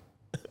literally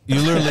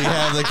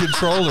have the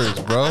controllers,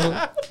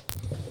 bro.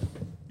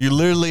 You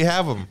literally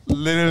have them.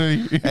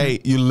 literally. Hey,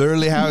 you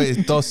literally have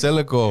it. Todo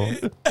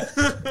silico.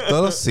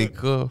 Todo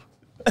seco.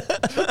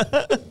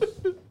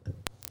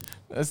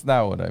 That's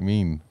not what I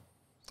mean.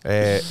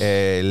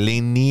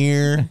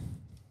 Linear.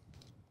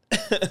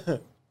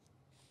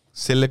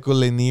 Silico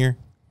linear.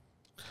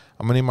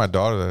 I'm gonna name my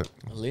daughter that.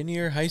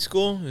 Linear high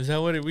school? Is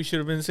that what we should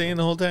have been saying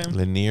the whole time?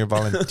 Linear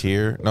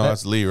volunteer. No,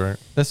 that's Lee, right?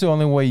 That's the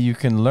only way you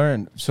can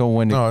learn. So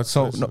when No, it, it's-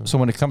 so it's- so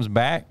when it comes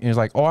back, it's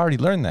like, oh, I already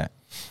learned that.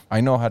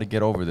 I know how to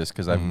get over this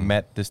because I've Mm-hmm.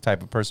 met this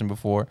type of person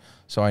before.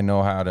 So I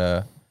know how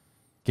to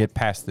get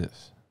past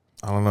this.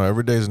 I don't know.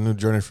 Every day is a new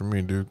journey for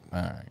me, dude.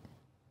 All right.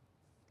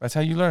 That's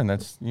how you learn.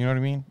 That's, you know what I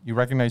mean? You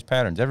recognize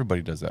patterns.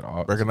 Everybody does that.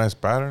 Recognize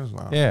patterns?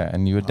 Nah. Yeah,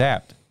 and you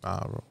adapt.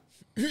 Nah, bro.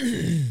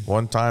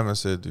 One time I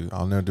said, dude,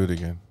 I'll never do it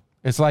again.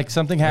 It's like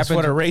something That's happens.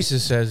 what a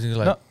racist says. He's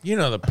like, No. you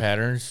know the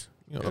patterns.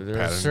 You know the There's a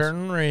patterns.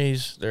 certain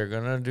race. They're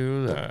going to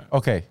do that.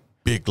 Okay,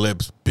 Big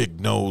lips, big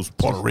nose,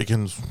 Puerto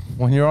Ricans.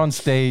 when you're on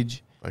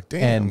stage Like,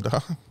 damn, and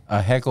dog.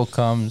 a heckle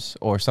comes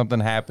or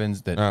something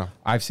happens that Yeah.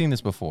 I've seen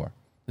this before.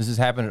 This has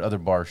happened at other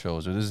bar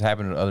shows or this has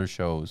happened at other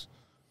shows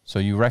So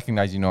you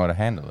recognize you know how to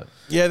handle it.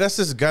 Yeah, that's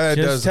this guy that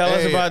Just does. tell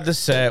us Hey, about the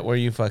set where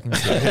you fucking.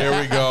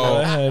 Here we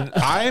go. ahead.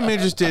 I am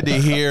interested to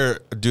hear,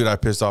 dude. I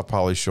pissed off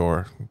Pauly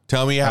Shore.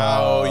 Tell me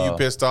how you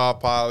pissed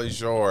off Pauly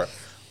Shore.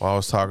 Well, I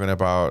was talking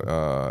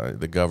about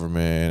the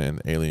government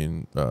and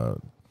alien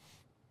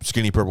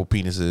skinny purple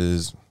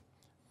penises.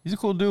 He's a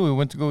cool dude. We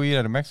went to go eat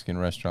at a Mexican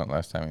restaurant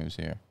last time he was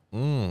here.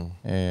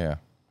 Yeah.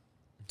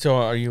 So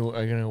are you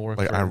gonna work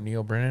Like, for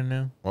Neil Brennan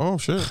now? Oh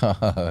shit!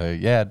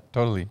 Yeah,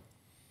 totally.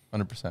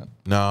 100%.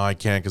 No, I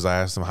can't because I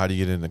asked him how do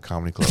you get into the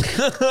comedy club.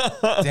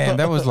 Damn,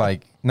 that was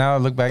like, now I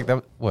look back, that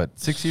was, what,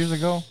 6 years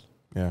ago?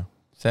 Yeah,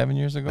 7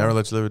 years ago? never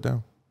let you live it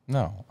down.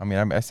 No. I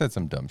mean, I said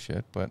some dumb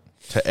shit, but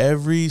To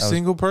every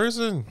single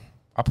person,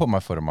 I put my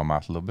foot in my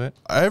mouth a little bit.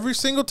 every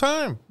single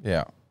time.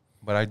 Yeah.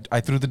 But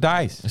I threw the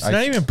dice. It's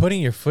not even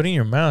putting your foot in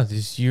your mouth.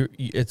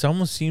 It's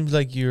almost seems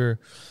like you're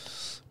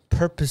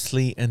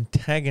purposely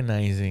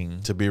antagonizing.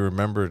 To be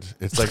remembered,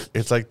 it's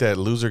like that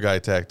loser guy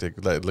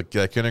tactic, like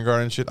that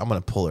kindergarten shit. I'm gonna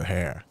pull her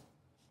hair.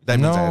 That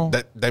means No.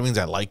 that means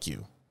I like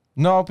you.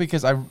 No,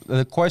 because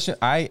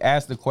I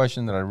asked the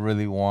question that I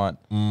really want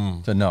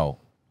to know.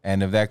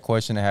 And if that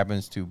question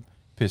happens to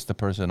piss the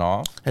person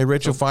off. Hey,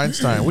 Rachel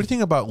Feinstein, what do you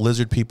think about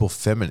lizard people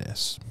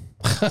feminists?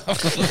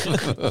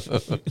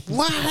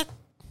 What?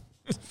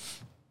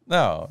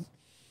 No.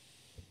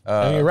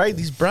 You're right.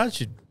 These broads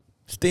should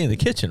stay in the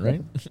kitchen,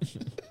 right?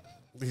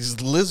 These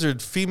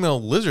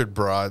female lizard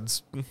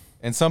broads.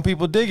 And some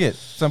people dig it.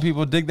 Some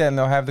people dig that and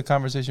they'll have the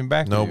conversation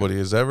back to you. Nobody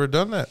has ever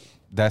done that.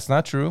 That's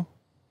not true.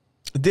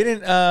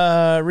 Didn't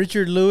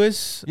Richard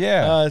Lewis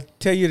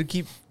tell you to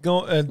keep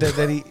going?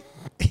 That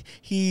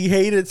he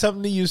hated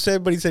something that you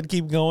said, but he said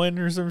keep going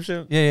or some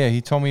shit? Yeah.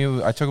 He told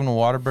me, I took him to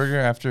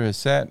Whataburger after his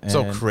set. And,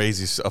 So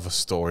crazy of a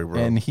story, bro.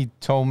 And he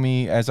told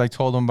me, as I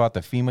told him about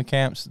the FEMA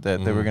camps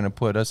that they were going to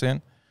put us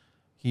in,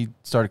 he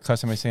started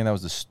cussing me, saying that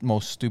was the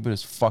most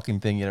stupidest fucking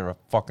thing he ever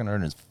fucking heard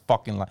in his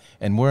fucking life.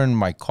 And we're in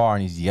my car,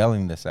 and he's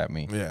yelling this at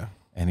me. Yeah.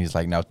 And he's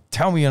like, now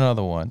tell me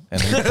another one. And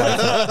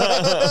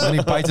then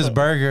he bites his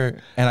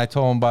burger. And I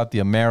told him about the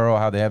Amero,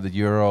 how they have the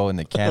Euro and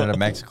the Canada,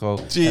 Mexico,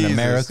 Jesus, and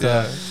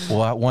America yeah.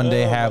 will one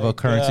day have a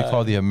currency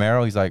called the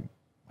Amero. He's like,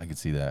 I could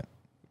see that.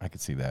 I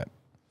could see that.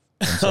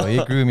 And so he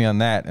agreed with me on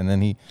that. And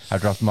then I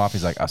dropped him off.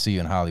 He's like, I'll see you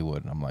in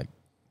Hollywood. And I'm like,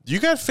 You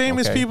got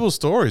famous Okay. people's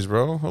stories,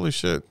 bro. Holy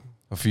shit.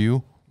 a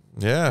few?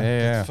 Yeah.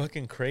 Yeah.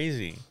 Fucking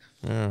crazy.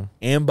 Yeah.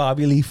 And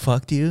Bobby Lee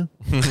fucked you?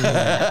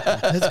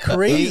 That's 8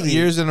 crazy.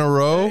 years in a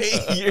row.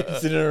 8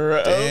 years in a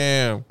row.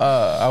 Damn.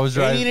 I was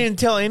And driving. you didn't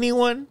tell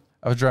anyone?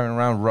 I was driving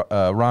around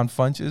Ron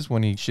Funches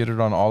when he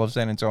shitted on all of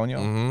San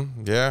Antonio.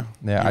 Yeah.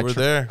 Yeah, You were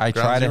there. I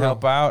Ground try to zero.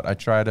 help out. I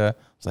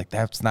was like,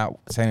 that's not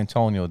San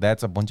Antonio.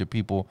 That's a bunch of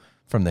people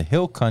from the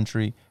hill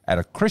country at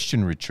a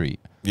Christian retreat.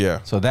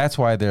 Yeah. So that's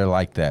why they're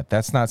like that.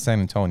 That's not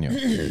San Antonio.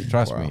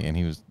 Trust me. And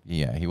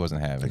he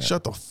wasn't having Like, it.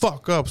 shut the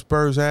fuck up,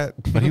 Spurs hat.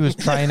 But he was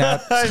trying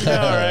out.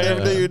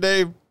 Never do your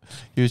name.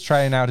 He was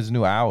trying out his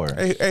new hour.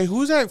 Hey,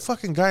 who's that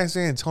fucking guy in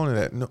San Antonio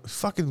that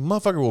fucking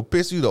motherfucker will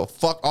piss you the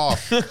fuck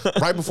off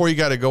right before you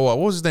got to go up?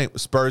 What was his name?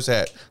 Spurs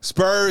hat.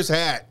 Spurs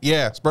hat.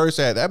 Yeah, Spurs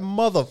hat. That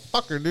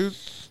motherfucker, dude.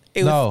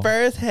 It No. was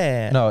Spurs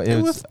hat. No, it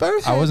was was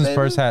Spurs I hat, wasn't baby.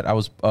 Spurs hat. I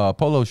was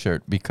polo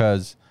shirt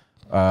because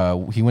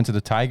he went to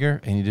the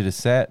Tiger and he did a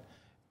set,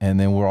 and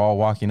then we're all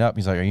walking up.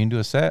 He's like, "Are you gonna do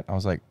a set?" I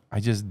was like,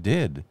 "I just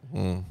did."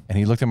 And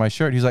he looked at my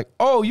shirt. He's like,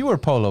 "Oh, you were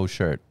polo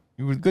shirt.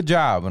 You were good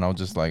job." And I was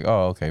just like,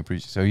 "Oh, okay,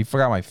 appreciate." So he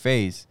forgot my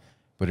face,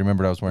 but he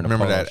remembered I was wearing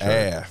Remember a polo that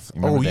shirt. ass. He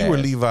remembered You the were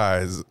ass.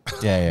 Levi's.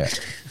 Yeah.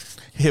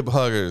 Hip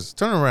huggers.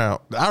 Turn around.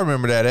 I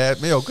remember that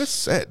ass. Yo, good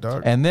set,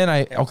 dog. And then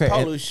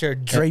Polo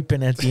shirt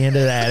draping at the end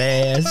of that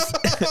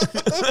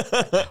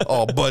ass.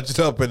 All bunched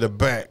up in the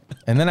back.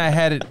 And then I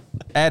had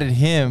added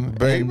him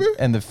Baby.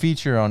 and the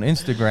feature on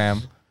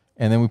Instagram.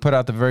 And then we put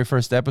out the very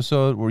first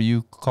episode where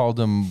you called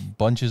them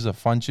bunches of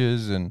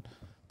funches and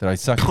that I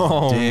sucked his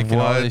dick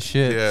and all what? this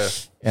shit. Yeah.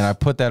 And I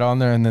put that on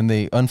there and then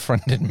they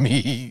unfriended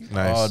me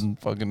Nice. on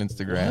fucking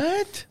Instagram.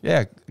 What?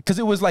 Yeah. Because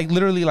it was like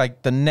literally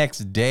like the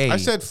next day. I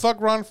said, fuck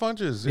Ron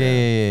Funches.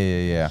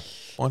 Yeah.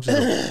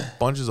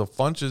 Bunches of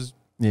funches.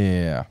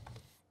 Yeah.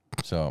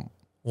 So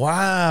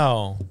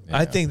Wow. Yeah.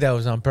 I think that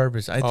was on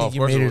purpose. I of think you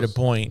course made it it a was.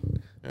 point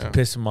Yeah. to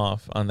piss him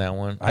off on that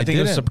one. I I think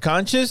it was didn't.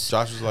 subconscious.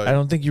 Josh was like, I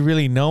don't think you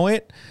really know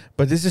it,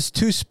 but this is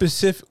too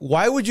specific.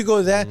 Why would you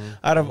go that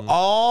out of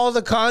all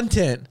the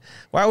content?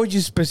 Why would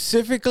you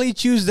specifically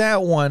choose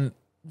that one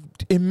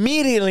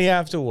immediately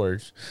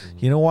afterwards?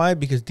 You know why?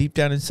 Because deep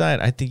down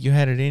inside, I think you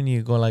had it in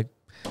you. Go like,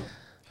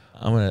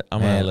 I'm gonna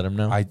man, let him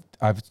know. I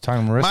was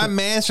talking to Marissa. my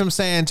man's from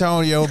San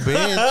Antonio,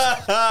 bitch.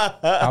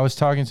 I was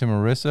talking to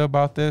Marissa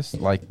about this.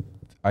 Like,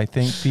 I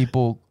think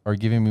people are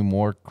giving me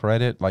more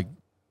credit. Like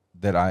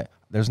that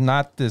there's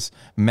not this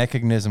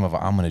mechanism of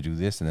I'm going to do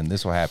this and then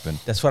this will happen.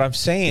 That's what I'm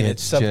saying.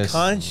 It's It's just-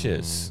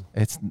 subconscious.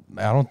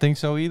 I don't think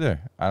so either.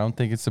 I don't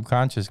think it's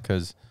subconscious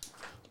because,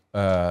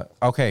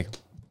 okay,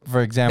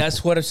 for example.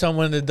 That's what if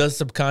someone that does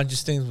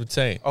subconscious things would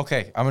say.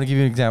 Okay, I'm going to give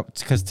you an example.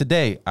 Because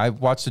today I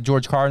watched the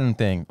George Carlin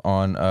thing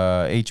on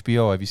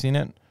HBO. Have you seen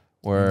it?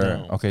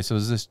 No. Okay, so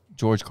it's this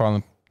George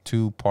Carlin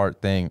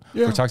 2-part thing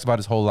Yeah. where it talks about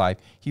his whole life.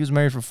 He was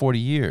married for 40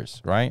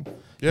 years, right?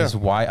 Yeah. His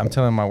wife, I'm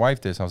telling my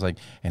wife this. I was like,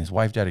 and his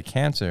wife died of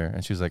cancer.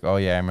 And she was like, oh,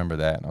 yeah, I remember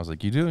that. And I was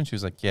like, you do? And she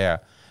was like, yeah.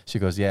 She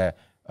goes, yeah.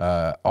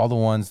 All the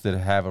ones that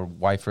have a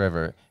wife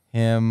forever,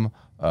 him,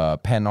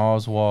 Patton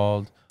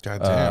Oswalt,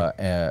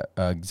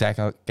 Zach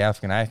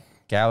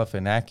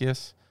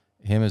Galifianakis,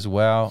 him as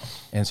well.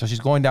 And so she's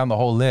going down the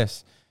whole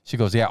list. She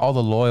goes, yeah, all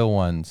the loyal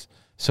ones.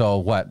 So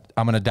what?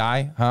 I'm going to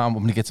die? Huh? I'm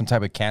going to get some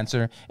type of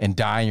cancer and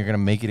die and you're going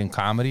to make it in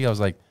comedy? I was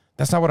like,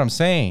 that's not what I'm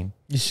saying.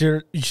 You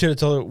should have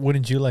told her,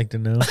 wouldn't you like to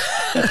know?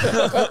 She's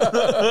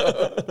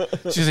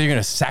like, you're going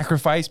to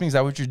sacrifice me? Is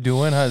that what you're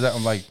doing? Huh?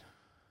 I'm like,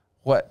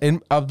 what?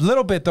 In a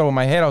little bit, though, in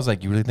my head, I was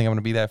like, you really think I'm going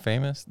to be that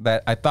famous?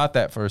 That I thought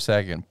that for a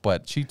second,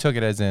 but she took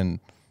it as in,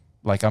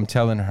 like, I'm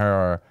telling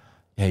her,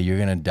 hey, you're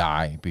going to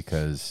die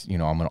because, you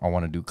know, I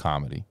want to do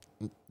comedy.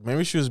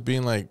 Maybe she was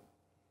being like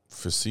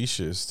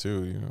facetious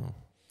too, you know.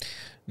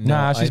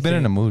 Nah, she's been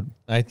in a mood.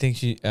 I think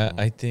she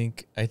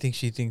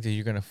she thinks that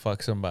you're gonna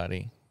fuck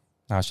somebody,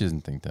 No, she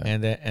doesn't think that.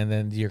 and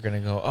then you're gonna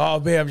go, oh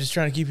babe, I'm just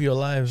trying to keep you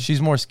alive.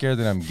 She's more scared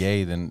that I'm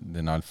gay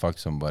than I'd fuck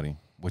somebody,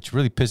 which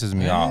really pisses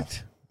me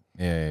off.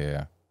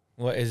 Yeah.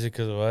 What is it?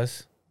 Because of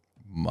us?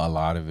 A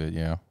lot of it,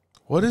 yeah.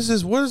 What is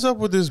this? What is up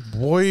with this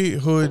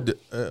boyhood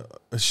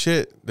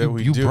shit that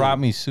we You do? brought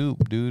me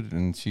soup, dude,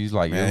 and she's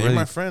like, Man, "You're you're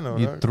my friend, though,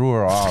 You dog." threw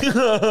her off. You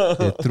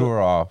threw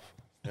her off.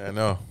 Yeah, I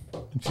know.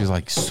 She's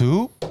like,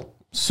 soup.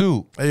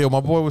 Hey, yo, my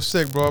boy was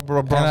sick, bro. I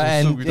brought some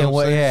And- soup. You know and what I'm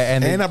what- saying? yeah,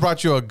 and and then- I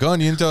brought you a gun.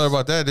 You didn't tell her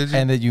about that, did you?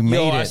 And that you made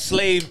Yo, it.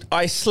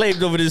 I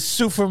slaved over this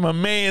soup for my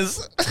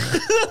mans.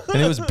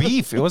 And it was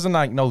beef. It wasn't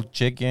like no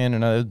chicken or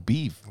no, it was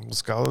beef.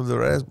 Scholar the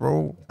rest,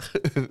 bro.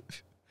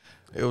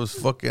 It was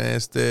fucking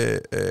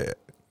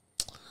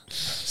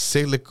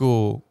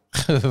silico.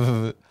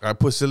 I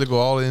put silico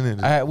all in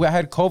it. I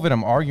had COVID.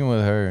 I'm arguing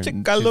with her. and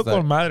Chica she's loco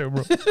like, madre,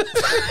 bro.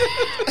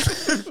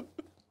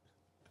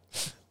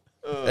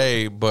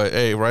 Hey,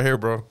 right here,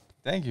 bro.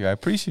 Thank you. I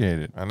appreciate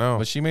it. I know.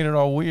 But she made it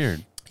all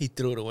weird. He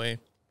threw it away.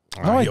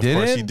 No, I Of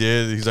course he didn't.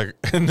 did. He's like,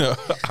 no,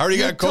 I already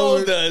got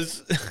Told COVID.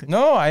 us.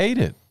 No, I ate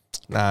it.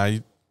 Nah,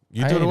 you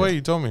I threw it ate away. it.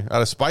 You told me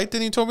out of spite.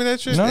 Then you told me that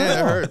shit. No. Yeah,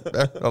 that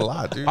hurt a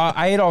lot, dude.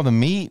 I ate all the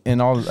meat and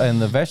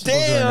the vegetables.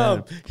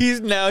 Damn.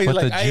 He's But like,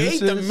 the I ate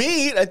the juices-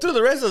 meat. I threw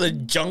the rest of the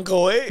junk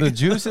away. The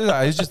juices.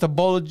 It's just a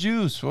bowl of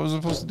juice. What was I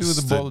supposed to do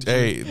with the bowl of juice?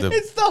 Hey, the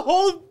It's the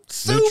whole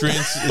soup.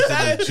 nutrients is in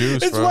the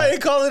juice, That's bro. why they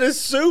call it a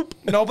soup.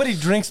 Nobody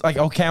drinks like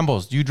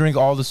Campbell's. Do you drink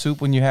all the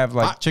soup when you have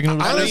like chicken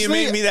noodles? I know you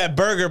Honestly- made me that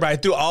burger, but I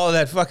threw all of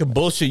that fucking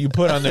bullshit you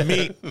put on the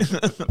meat.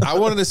 I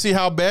wanted to see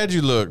how bad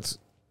you looked.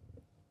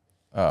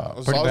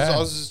 Pretty I bad.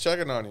 was just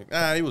checking on you.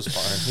 Nah, he was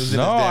fine. He was in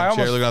No, his I damn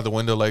chair almost- looking out the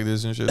window like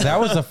this and shit. That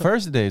was the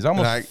first days. I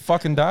almost And I-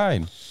 fucking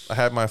died. I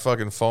had my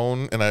fucking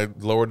phone and I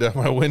lowered down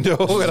my window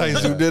and I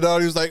zoomed it out.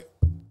 He was like,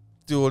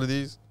 do one of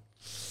these.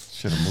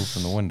 Should have moved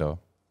from the window.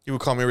 He would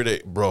call me every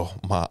day, bro,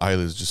 my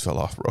eyelids just fell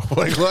off, bro.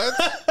 Like,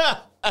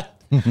 what?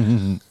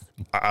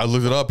 I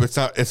looked it up. It's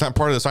not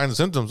part of the signs and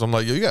symptoms. I'm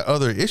like, yo, you got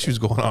other issues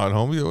going on,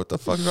 homie. What the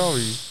fuck is wrong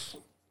with you?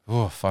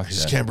 Oh fuck I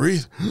just that. can't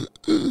breathe.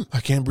 I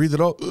can't breathe at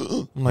all.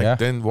 I'm like, Yeah.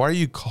 then why are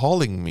you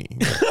calling me?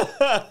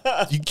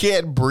 You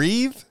can't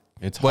breathe?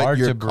 It's But hard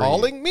you're to breathe.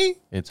 calling me?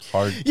 It's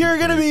hard. You're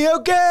gonna breathe. be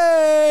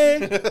okay.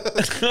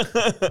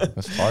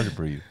 It's hard to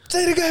breathe.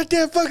 Say the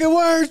goddamn fucking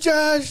words,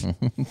 Josh.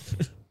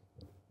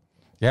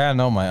 Yeah,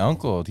 no, my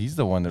uncle, he's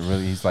the one that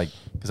really, he's like,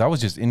 because I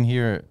was just in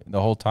here the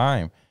whole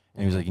time.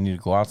 And he was like, you need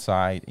to go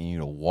outside and you need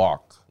to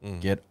walk.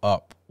 Get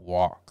up,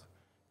 walk.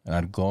 And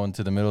I'd go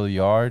into the middle of the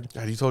yard.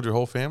 God, you told your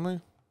whole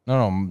family?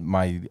 No,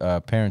 my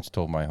parents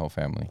told my whole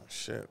family.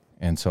 Shit.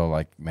 And so,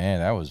 like, man,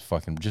 that was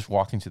fucking just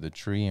walking to the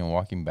tree and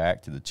walking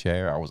back to the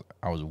chair. I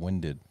was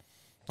winded.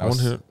 I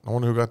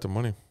wonder who got the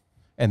money.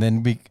 And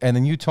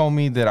then you told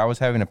me that I was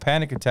having a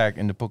panic attack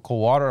and to put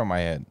cold water on my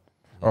head,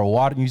 or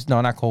water.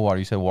 Not cold water.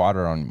 You said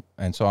water on.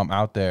 And so I'm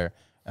out there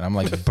and I'm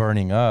like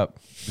burning up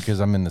because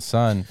I'm in the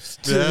sun.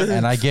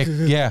 And I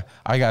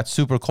got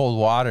super cold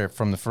water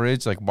from the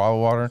fridge, like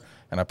bottled water,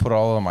 and I put it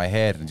all on my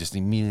head and just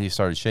immediately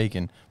started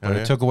shaking. But Oh,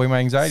 yeah. it took away my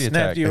anxiety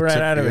Snapped attack. you right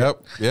out of Yep.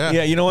 it. Yeah.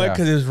 Yeah, you know what? Yeah.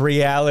 Because it's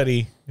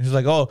reality. It's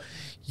like, oh,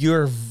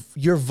 you're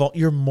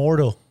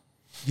mortal.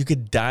 You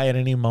could die at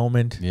any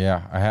moment.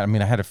 Yeah, I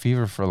had a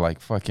fever for like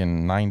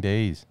fucking 9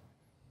 days.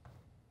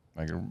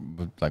 Like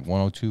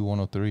 102,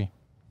 103.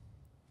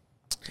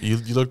 You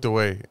looked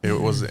away. It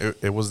wasn't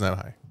that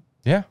high.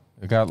 Yeah,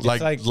 it got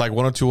Like like-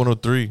 102,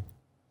 103.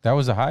 that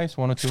was the highest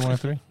 102,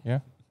 103. Yeah,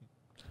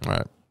 All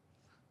right.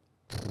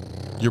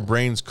 Your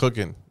brain's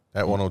cooking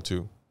at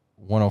 102.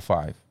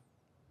 105.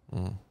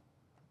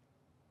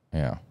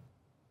 Yeah,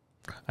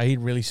 I eat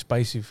really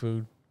spicy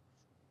food.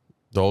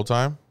 The whole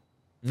time?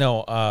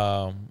 No,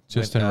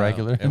 Just when, in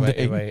regular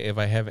If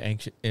I have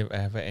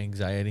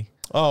anxiety,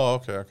 Oh,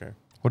 okay.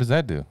 what does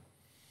that do?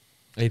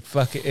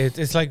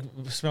 it's like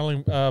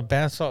smelling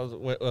bath salt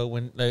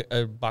when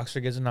a boxer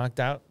gets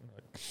knocked out.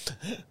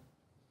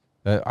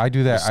 I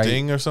do that.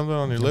 Sting or something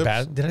on your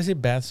lips. Did I say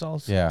bath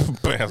salts? Yeah.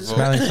 Bath salts.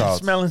 Smelling salts.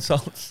 Smelling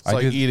salts. It's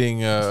like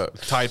eating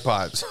Tide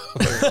Pods.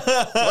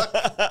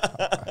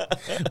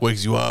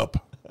 Wakes you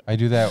up. I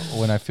do that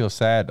when I feel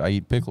sad. I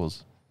eat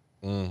pickles.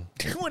 When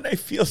I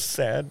feel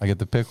sad. I get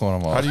the pickle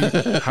and I'm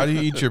all. How do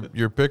you eat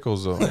your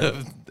pickles though?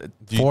 Do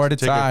you 4 at a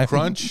take time. A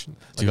crunch,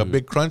 like a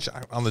big crunch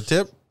on the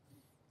tip,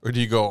 or do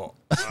you go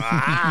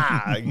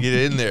get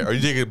it in there, or do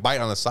you take a bite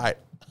on the side?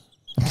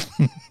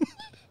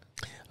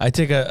 I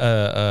take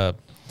a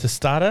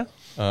tostada,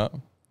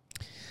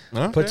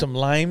 Okay. put some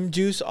lime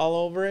juice all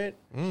over it,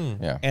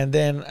 Yeah. and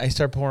then I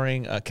start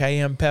pouring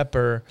cayenne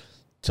pepper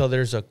till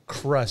there's a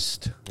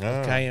crust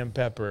of cayenne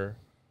pepper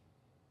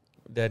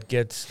that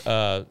gets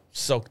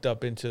soaked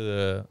up into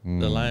the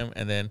lime,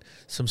 and then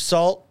some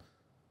salt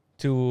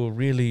to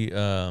really.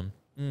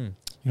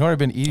 You know what I've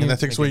been eating? And that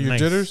takes away your nice.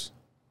 jitters.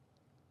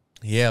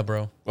 Yeah,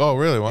 bro. Oh,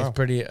 really? Wow. It's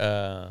pretty You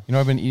know what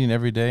I've been eating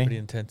every day? pretty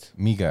intense.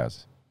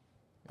 Migas.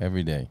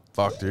 Every day.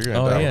 Fuck, dude, you're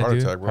gonna Oh, die of a yeah, heart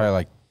dude. attack, bro. Probably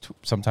like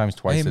sometimes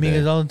twice I a eat day.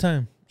 migas all the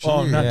time.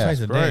 Oh, not Jesus twice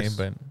a day, Christ.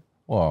 but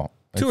Well,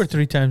 2 or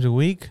 3 times a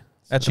week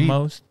at the cheap.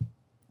 most.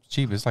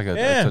 cheap. It's like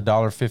Yeah. it's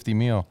 $1.50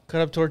 meal. Cut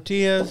up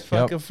tortillas,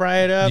 fucking fry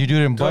it up. You do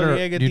it in throw the butter.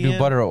 egg Do at you the do end.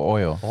 butter or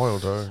oil? Oil,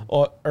 dog.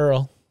 Or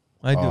Earl.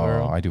 I do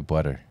Earl. I do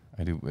butter.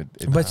 I do.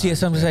 But see,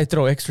 sometimes I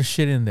throw extra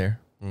shit in there.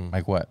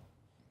 Like what?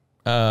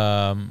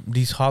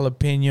 These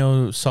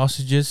jalapeno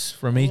sausages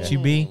from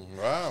HEB.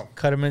 Wow.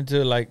 Cut them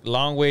into like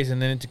long ways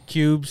and then into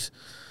cubes,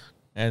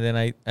 and then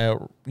I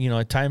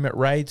time it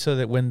right so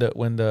that when the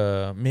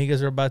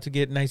migas are about to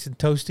get nice and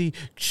toasty,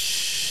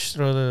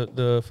 throw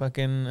the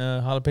fucking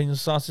jalapeno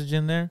sausage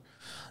in there,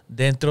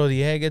 then throw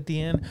the egg at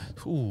the end.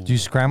 Ooh. Do you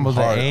scramble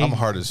the egg? I'm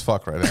hard as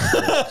fuck right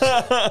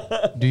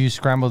now. Do you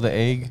scramble the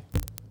egg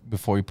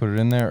before you put it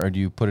in there, or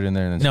do you put it in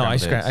there and then No, I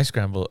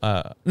scramble.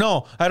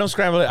 No, I don't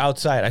scramble it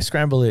outside. I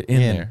scramble it in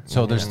there.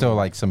 So there's still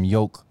like some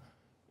yolk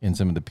in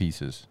some of the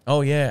pieces.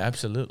 Oh yeah,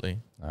 absolutely.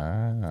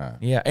 Ah.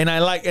 Yeah, and I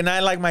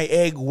like my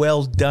egg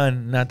well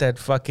done, not that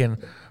fucking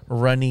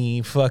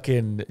runny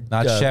fucking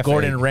Not chef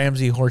Gordon egg.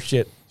 Ramsay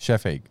horseshit.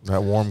 Chef egg.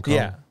 That warm cum.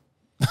 Yeah.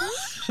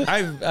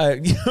 I've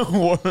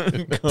warm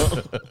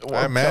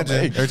I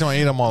imagine every time I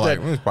eat them, all like,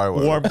 it's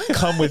probably what. warm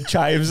cum with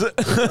chives.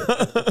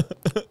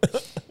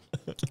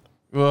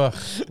 Ugh.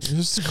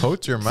 Just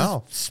coat your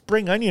mouth.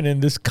 Spring onion in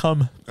this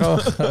cum.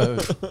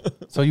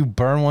 So you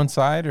burn one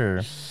side,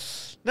 or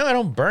No, I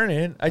don't burn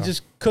it. I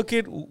just cook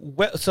it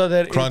well so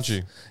that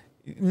Crunchy.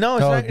 No,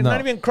 it's No, not. It's no. not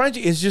even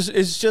crunchy.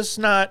 It's just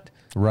not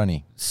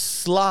runny?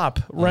 slop,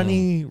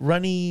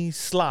 runny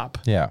slop.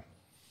 Yeah.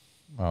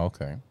 Oh,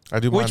 okay. I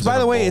do. Which, mine's by in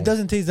a the way, bowl. it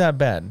doesn't taste that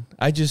bad.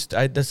 I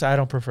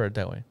don't prefer it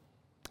that way.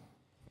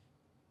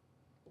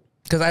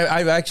 Because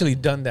I've actually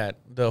done that.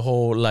 The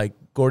whole like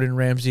Gordon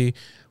Ramsay,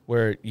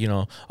 where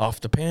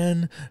off the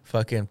pan,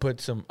 fucking put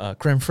some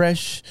creme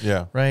fraiche,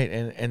 Yeah. right,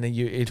 and then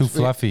it's Too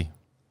fluffy.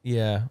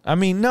 Yeah, I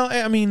mean,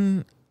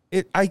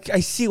 I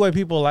see why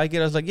people like it.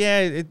 I was like, yeah,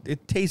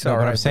 it tastes No, all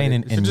but right. I'm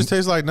saying but It just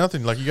tastes like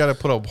nothing. Like you got to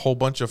put a whole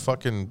bunch of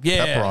fucking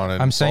Yeah. pepper on it.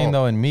 I'm and saying salt.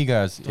 though, in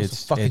migas,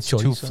 it's fucking too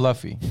chorizo.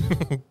 fluffy.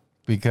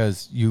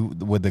 Because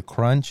with the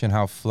crunch and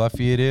how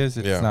fluffy it is,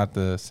 it's Yeah. not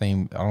the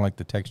same. I don't like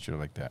the texture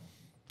like that.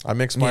 I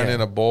mix mine Yeah.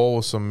 in a bowl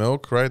with some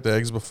milk, right? The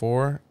eggs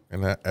before,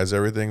 and that, as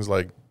everything's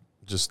like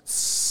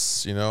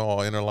just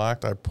all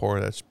interlocked, I pour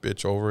that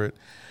bitch over it,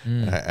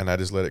 and I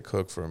just let it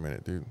cook for a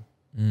minute, dude.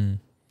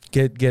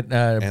 get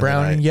then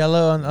brown and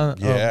yellow on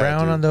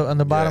brown dude. on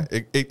the bottom.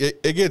 Yeah,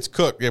 it gets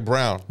cooked,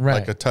 brown, Right.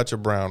 like a touch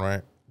of brown,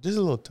 right? Just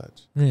a little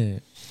touch, Yeah.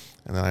 and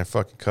then I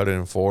fucking cut it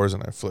in fours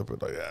and I flip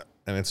it like that,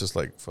 and it's just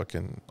like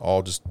fucking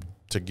all just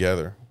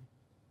together,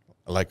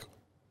 like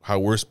how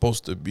we're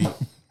supposed to be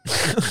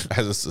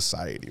as a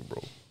society,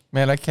 bro.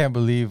 Man, I can't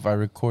believe I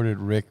recorded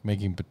Rick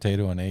making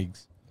potato and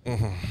eggs. Like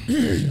that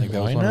was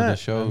Why one not? of the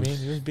shows. I mean,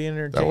 just being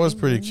entertained. That was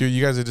pretty cute.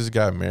 You guys had just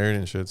got married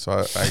and shit, so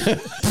I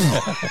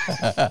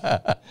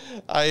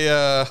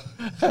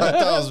thought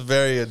it was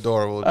very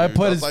adorable. I dude.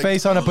 put was his like,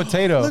 face on a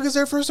potato. Look, it's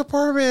their first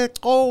apartment.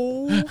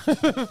 Oh,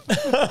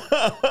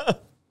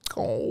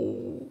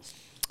 oh,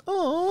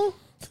 Oh.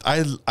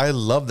 I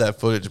love that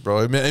footage, bro.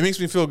 It makes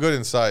me feel good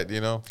inside.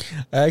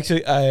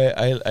 Actually,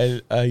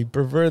 I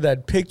prefer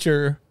that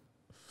picture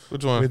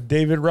Which one? with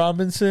David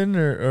Robinson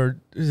or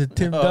is it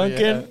Tim Oh,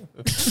 Duncan?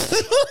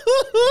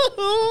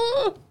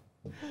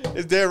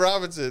 It's Dan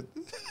Robinson.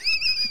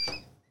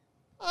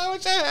 I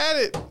wish I had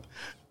it.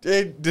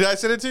 Did I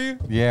send it to you?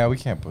 Yeah, we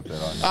can't put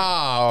that on.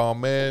 Oh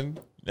man,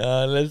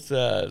 Let's.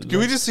 can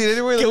we just see it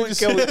anyway?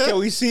 Can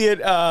we see it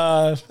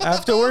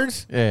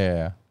afterwards?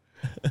 Yeah.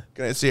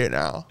 Can I see it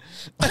now?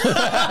 Damn,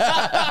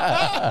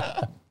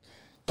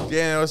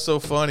 that was so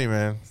funny,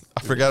 man.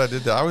 I forgot I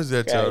did that. I was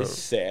there too.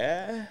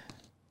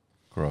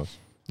 Gross.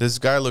 This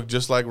guy looked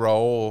just like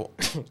Raul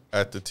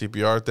at the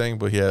TPR thing,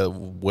 but he had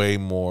way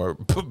more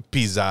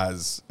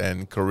pizzazz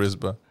and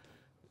charisma,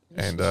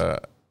 and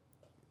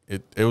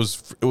it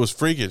was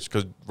freakish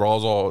because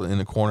Raul's all in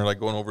the corner like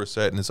going over a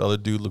set, and this other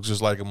dude looks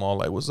just like him, all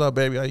like, "What's up,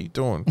 baby? How you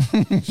doing?"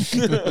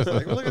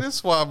 Like, look at this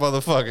swab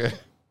motherfucker.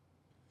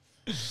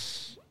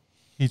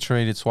 He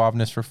traded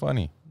suaveness for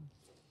funny.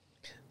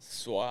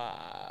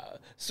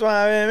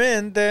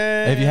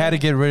 Suavemente. If you had to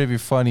get rid of your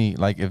funny,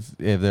 like if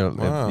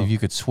Wow. you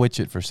could switch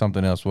it for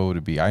something else, what would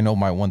it be? I know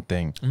my one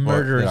thing.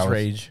 Murderous that I was-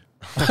 rage.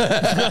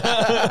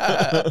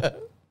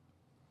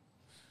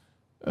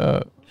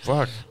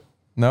 Fuck.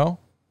 No?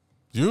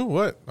 You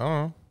what? I don't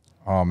know.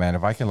 Oh man,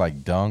 if I can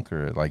like dunk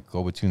or like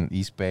go between the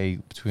East Bay,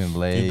 between the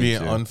legs, You be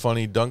an or-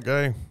 unfunny dunk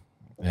guy.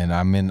 and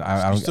I'm in. I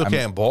You don't. still I'm,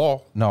 can't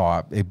ball.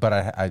 No, but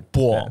I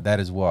Ball. that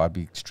as well. I'd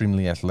be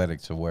extremely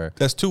athletic to where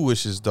That's 2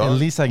 wishes, at dog.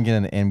 least I can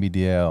get an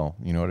NBDL.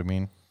 You know what I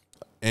mean?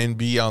 And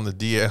be on the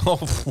DL.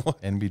 What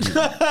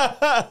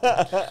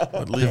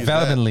NBDL league is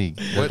Development that? League.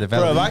 The What- Bro,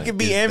 Development if I League. could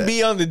be Is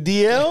MB on the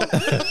DL,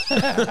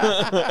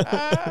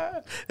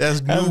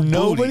 That's new have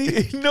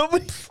booty.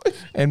 nobody.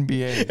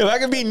 NBA. If I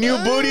could be new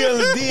booty on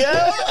the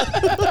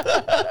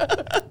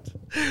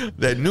DL,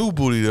 That new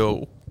booty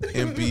though.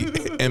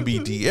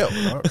 NBDL.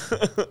 dog.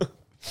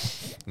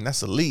 And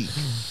that's a league.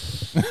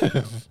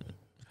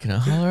 can I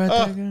holler at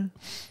that guy?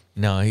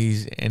 No,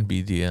 he's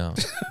NBDL.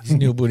 He's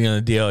new booty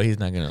on the DL. He's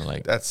not gonna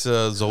like. That's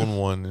zone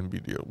 1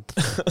 NBDL.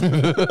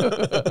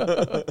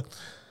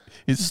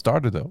 He's a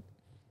starter though.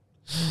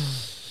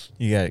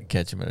 You gotta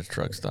catch him at a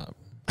truck stop.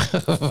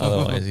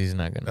 Otherwise, he's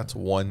not gonna. That's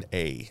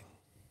 1A.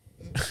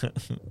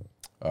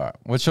 All right.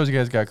 What shows you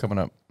guys got coming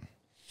up?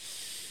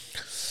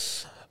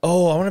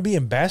 Oh, I want to be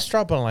in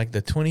Bastrop on like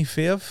the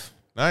 25th.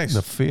 Nice.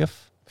 The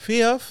 5th.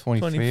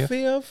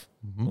 25th.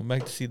 Mhm. Go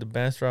back to see the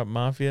Bastrop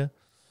Mafia.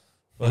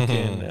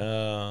 Fucking.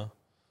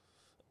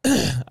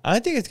 I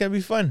think it's gonna be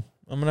fun.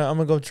 I'm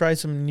gonna go try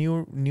some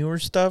newer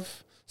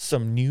stuff,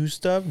 some new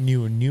stuff,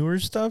 newer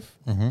stuff,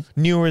 Mm-hmm.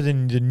 newer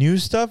than the new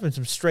stuff, and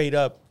some straight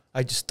up.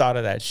 I just thought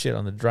of that shit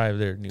on the drive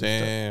there. New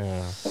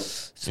Damn.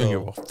 stuff. You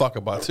don't give a fuck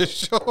about this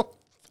show.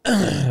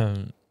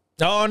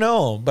 Oh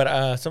no,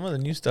 but some of the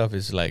new stuff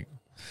is like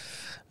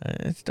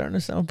it's starting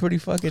to sound pretty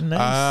fucking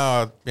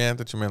nice. Man, I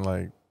thought you meant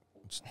like,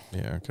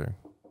 yeah, okay.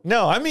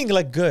 No, I mean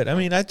like good. I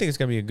mean I think it's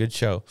gonna be a good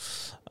show,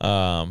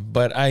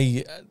 but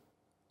I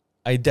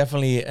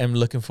definitely am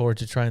looking forward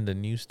to trying the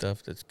new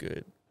stuff. That's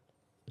good.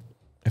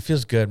 It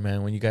feels good,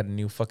 man, when you got a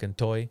new fucking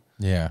toy.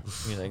 Yeah.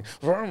 You're like,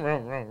 "Vroom,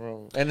 vroom, vroom,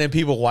 vroom." And then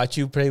people watch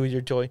you play with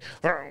your toy.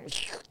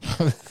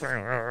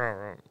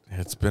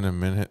 It's been a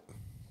minute.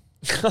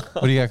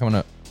 What do you got coming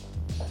up?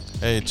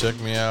 Hey, check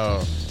me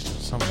out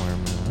somewhere,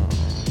 man.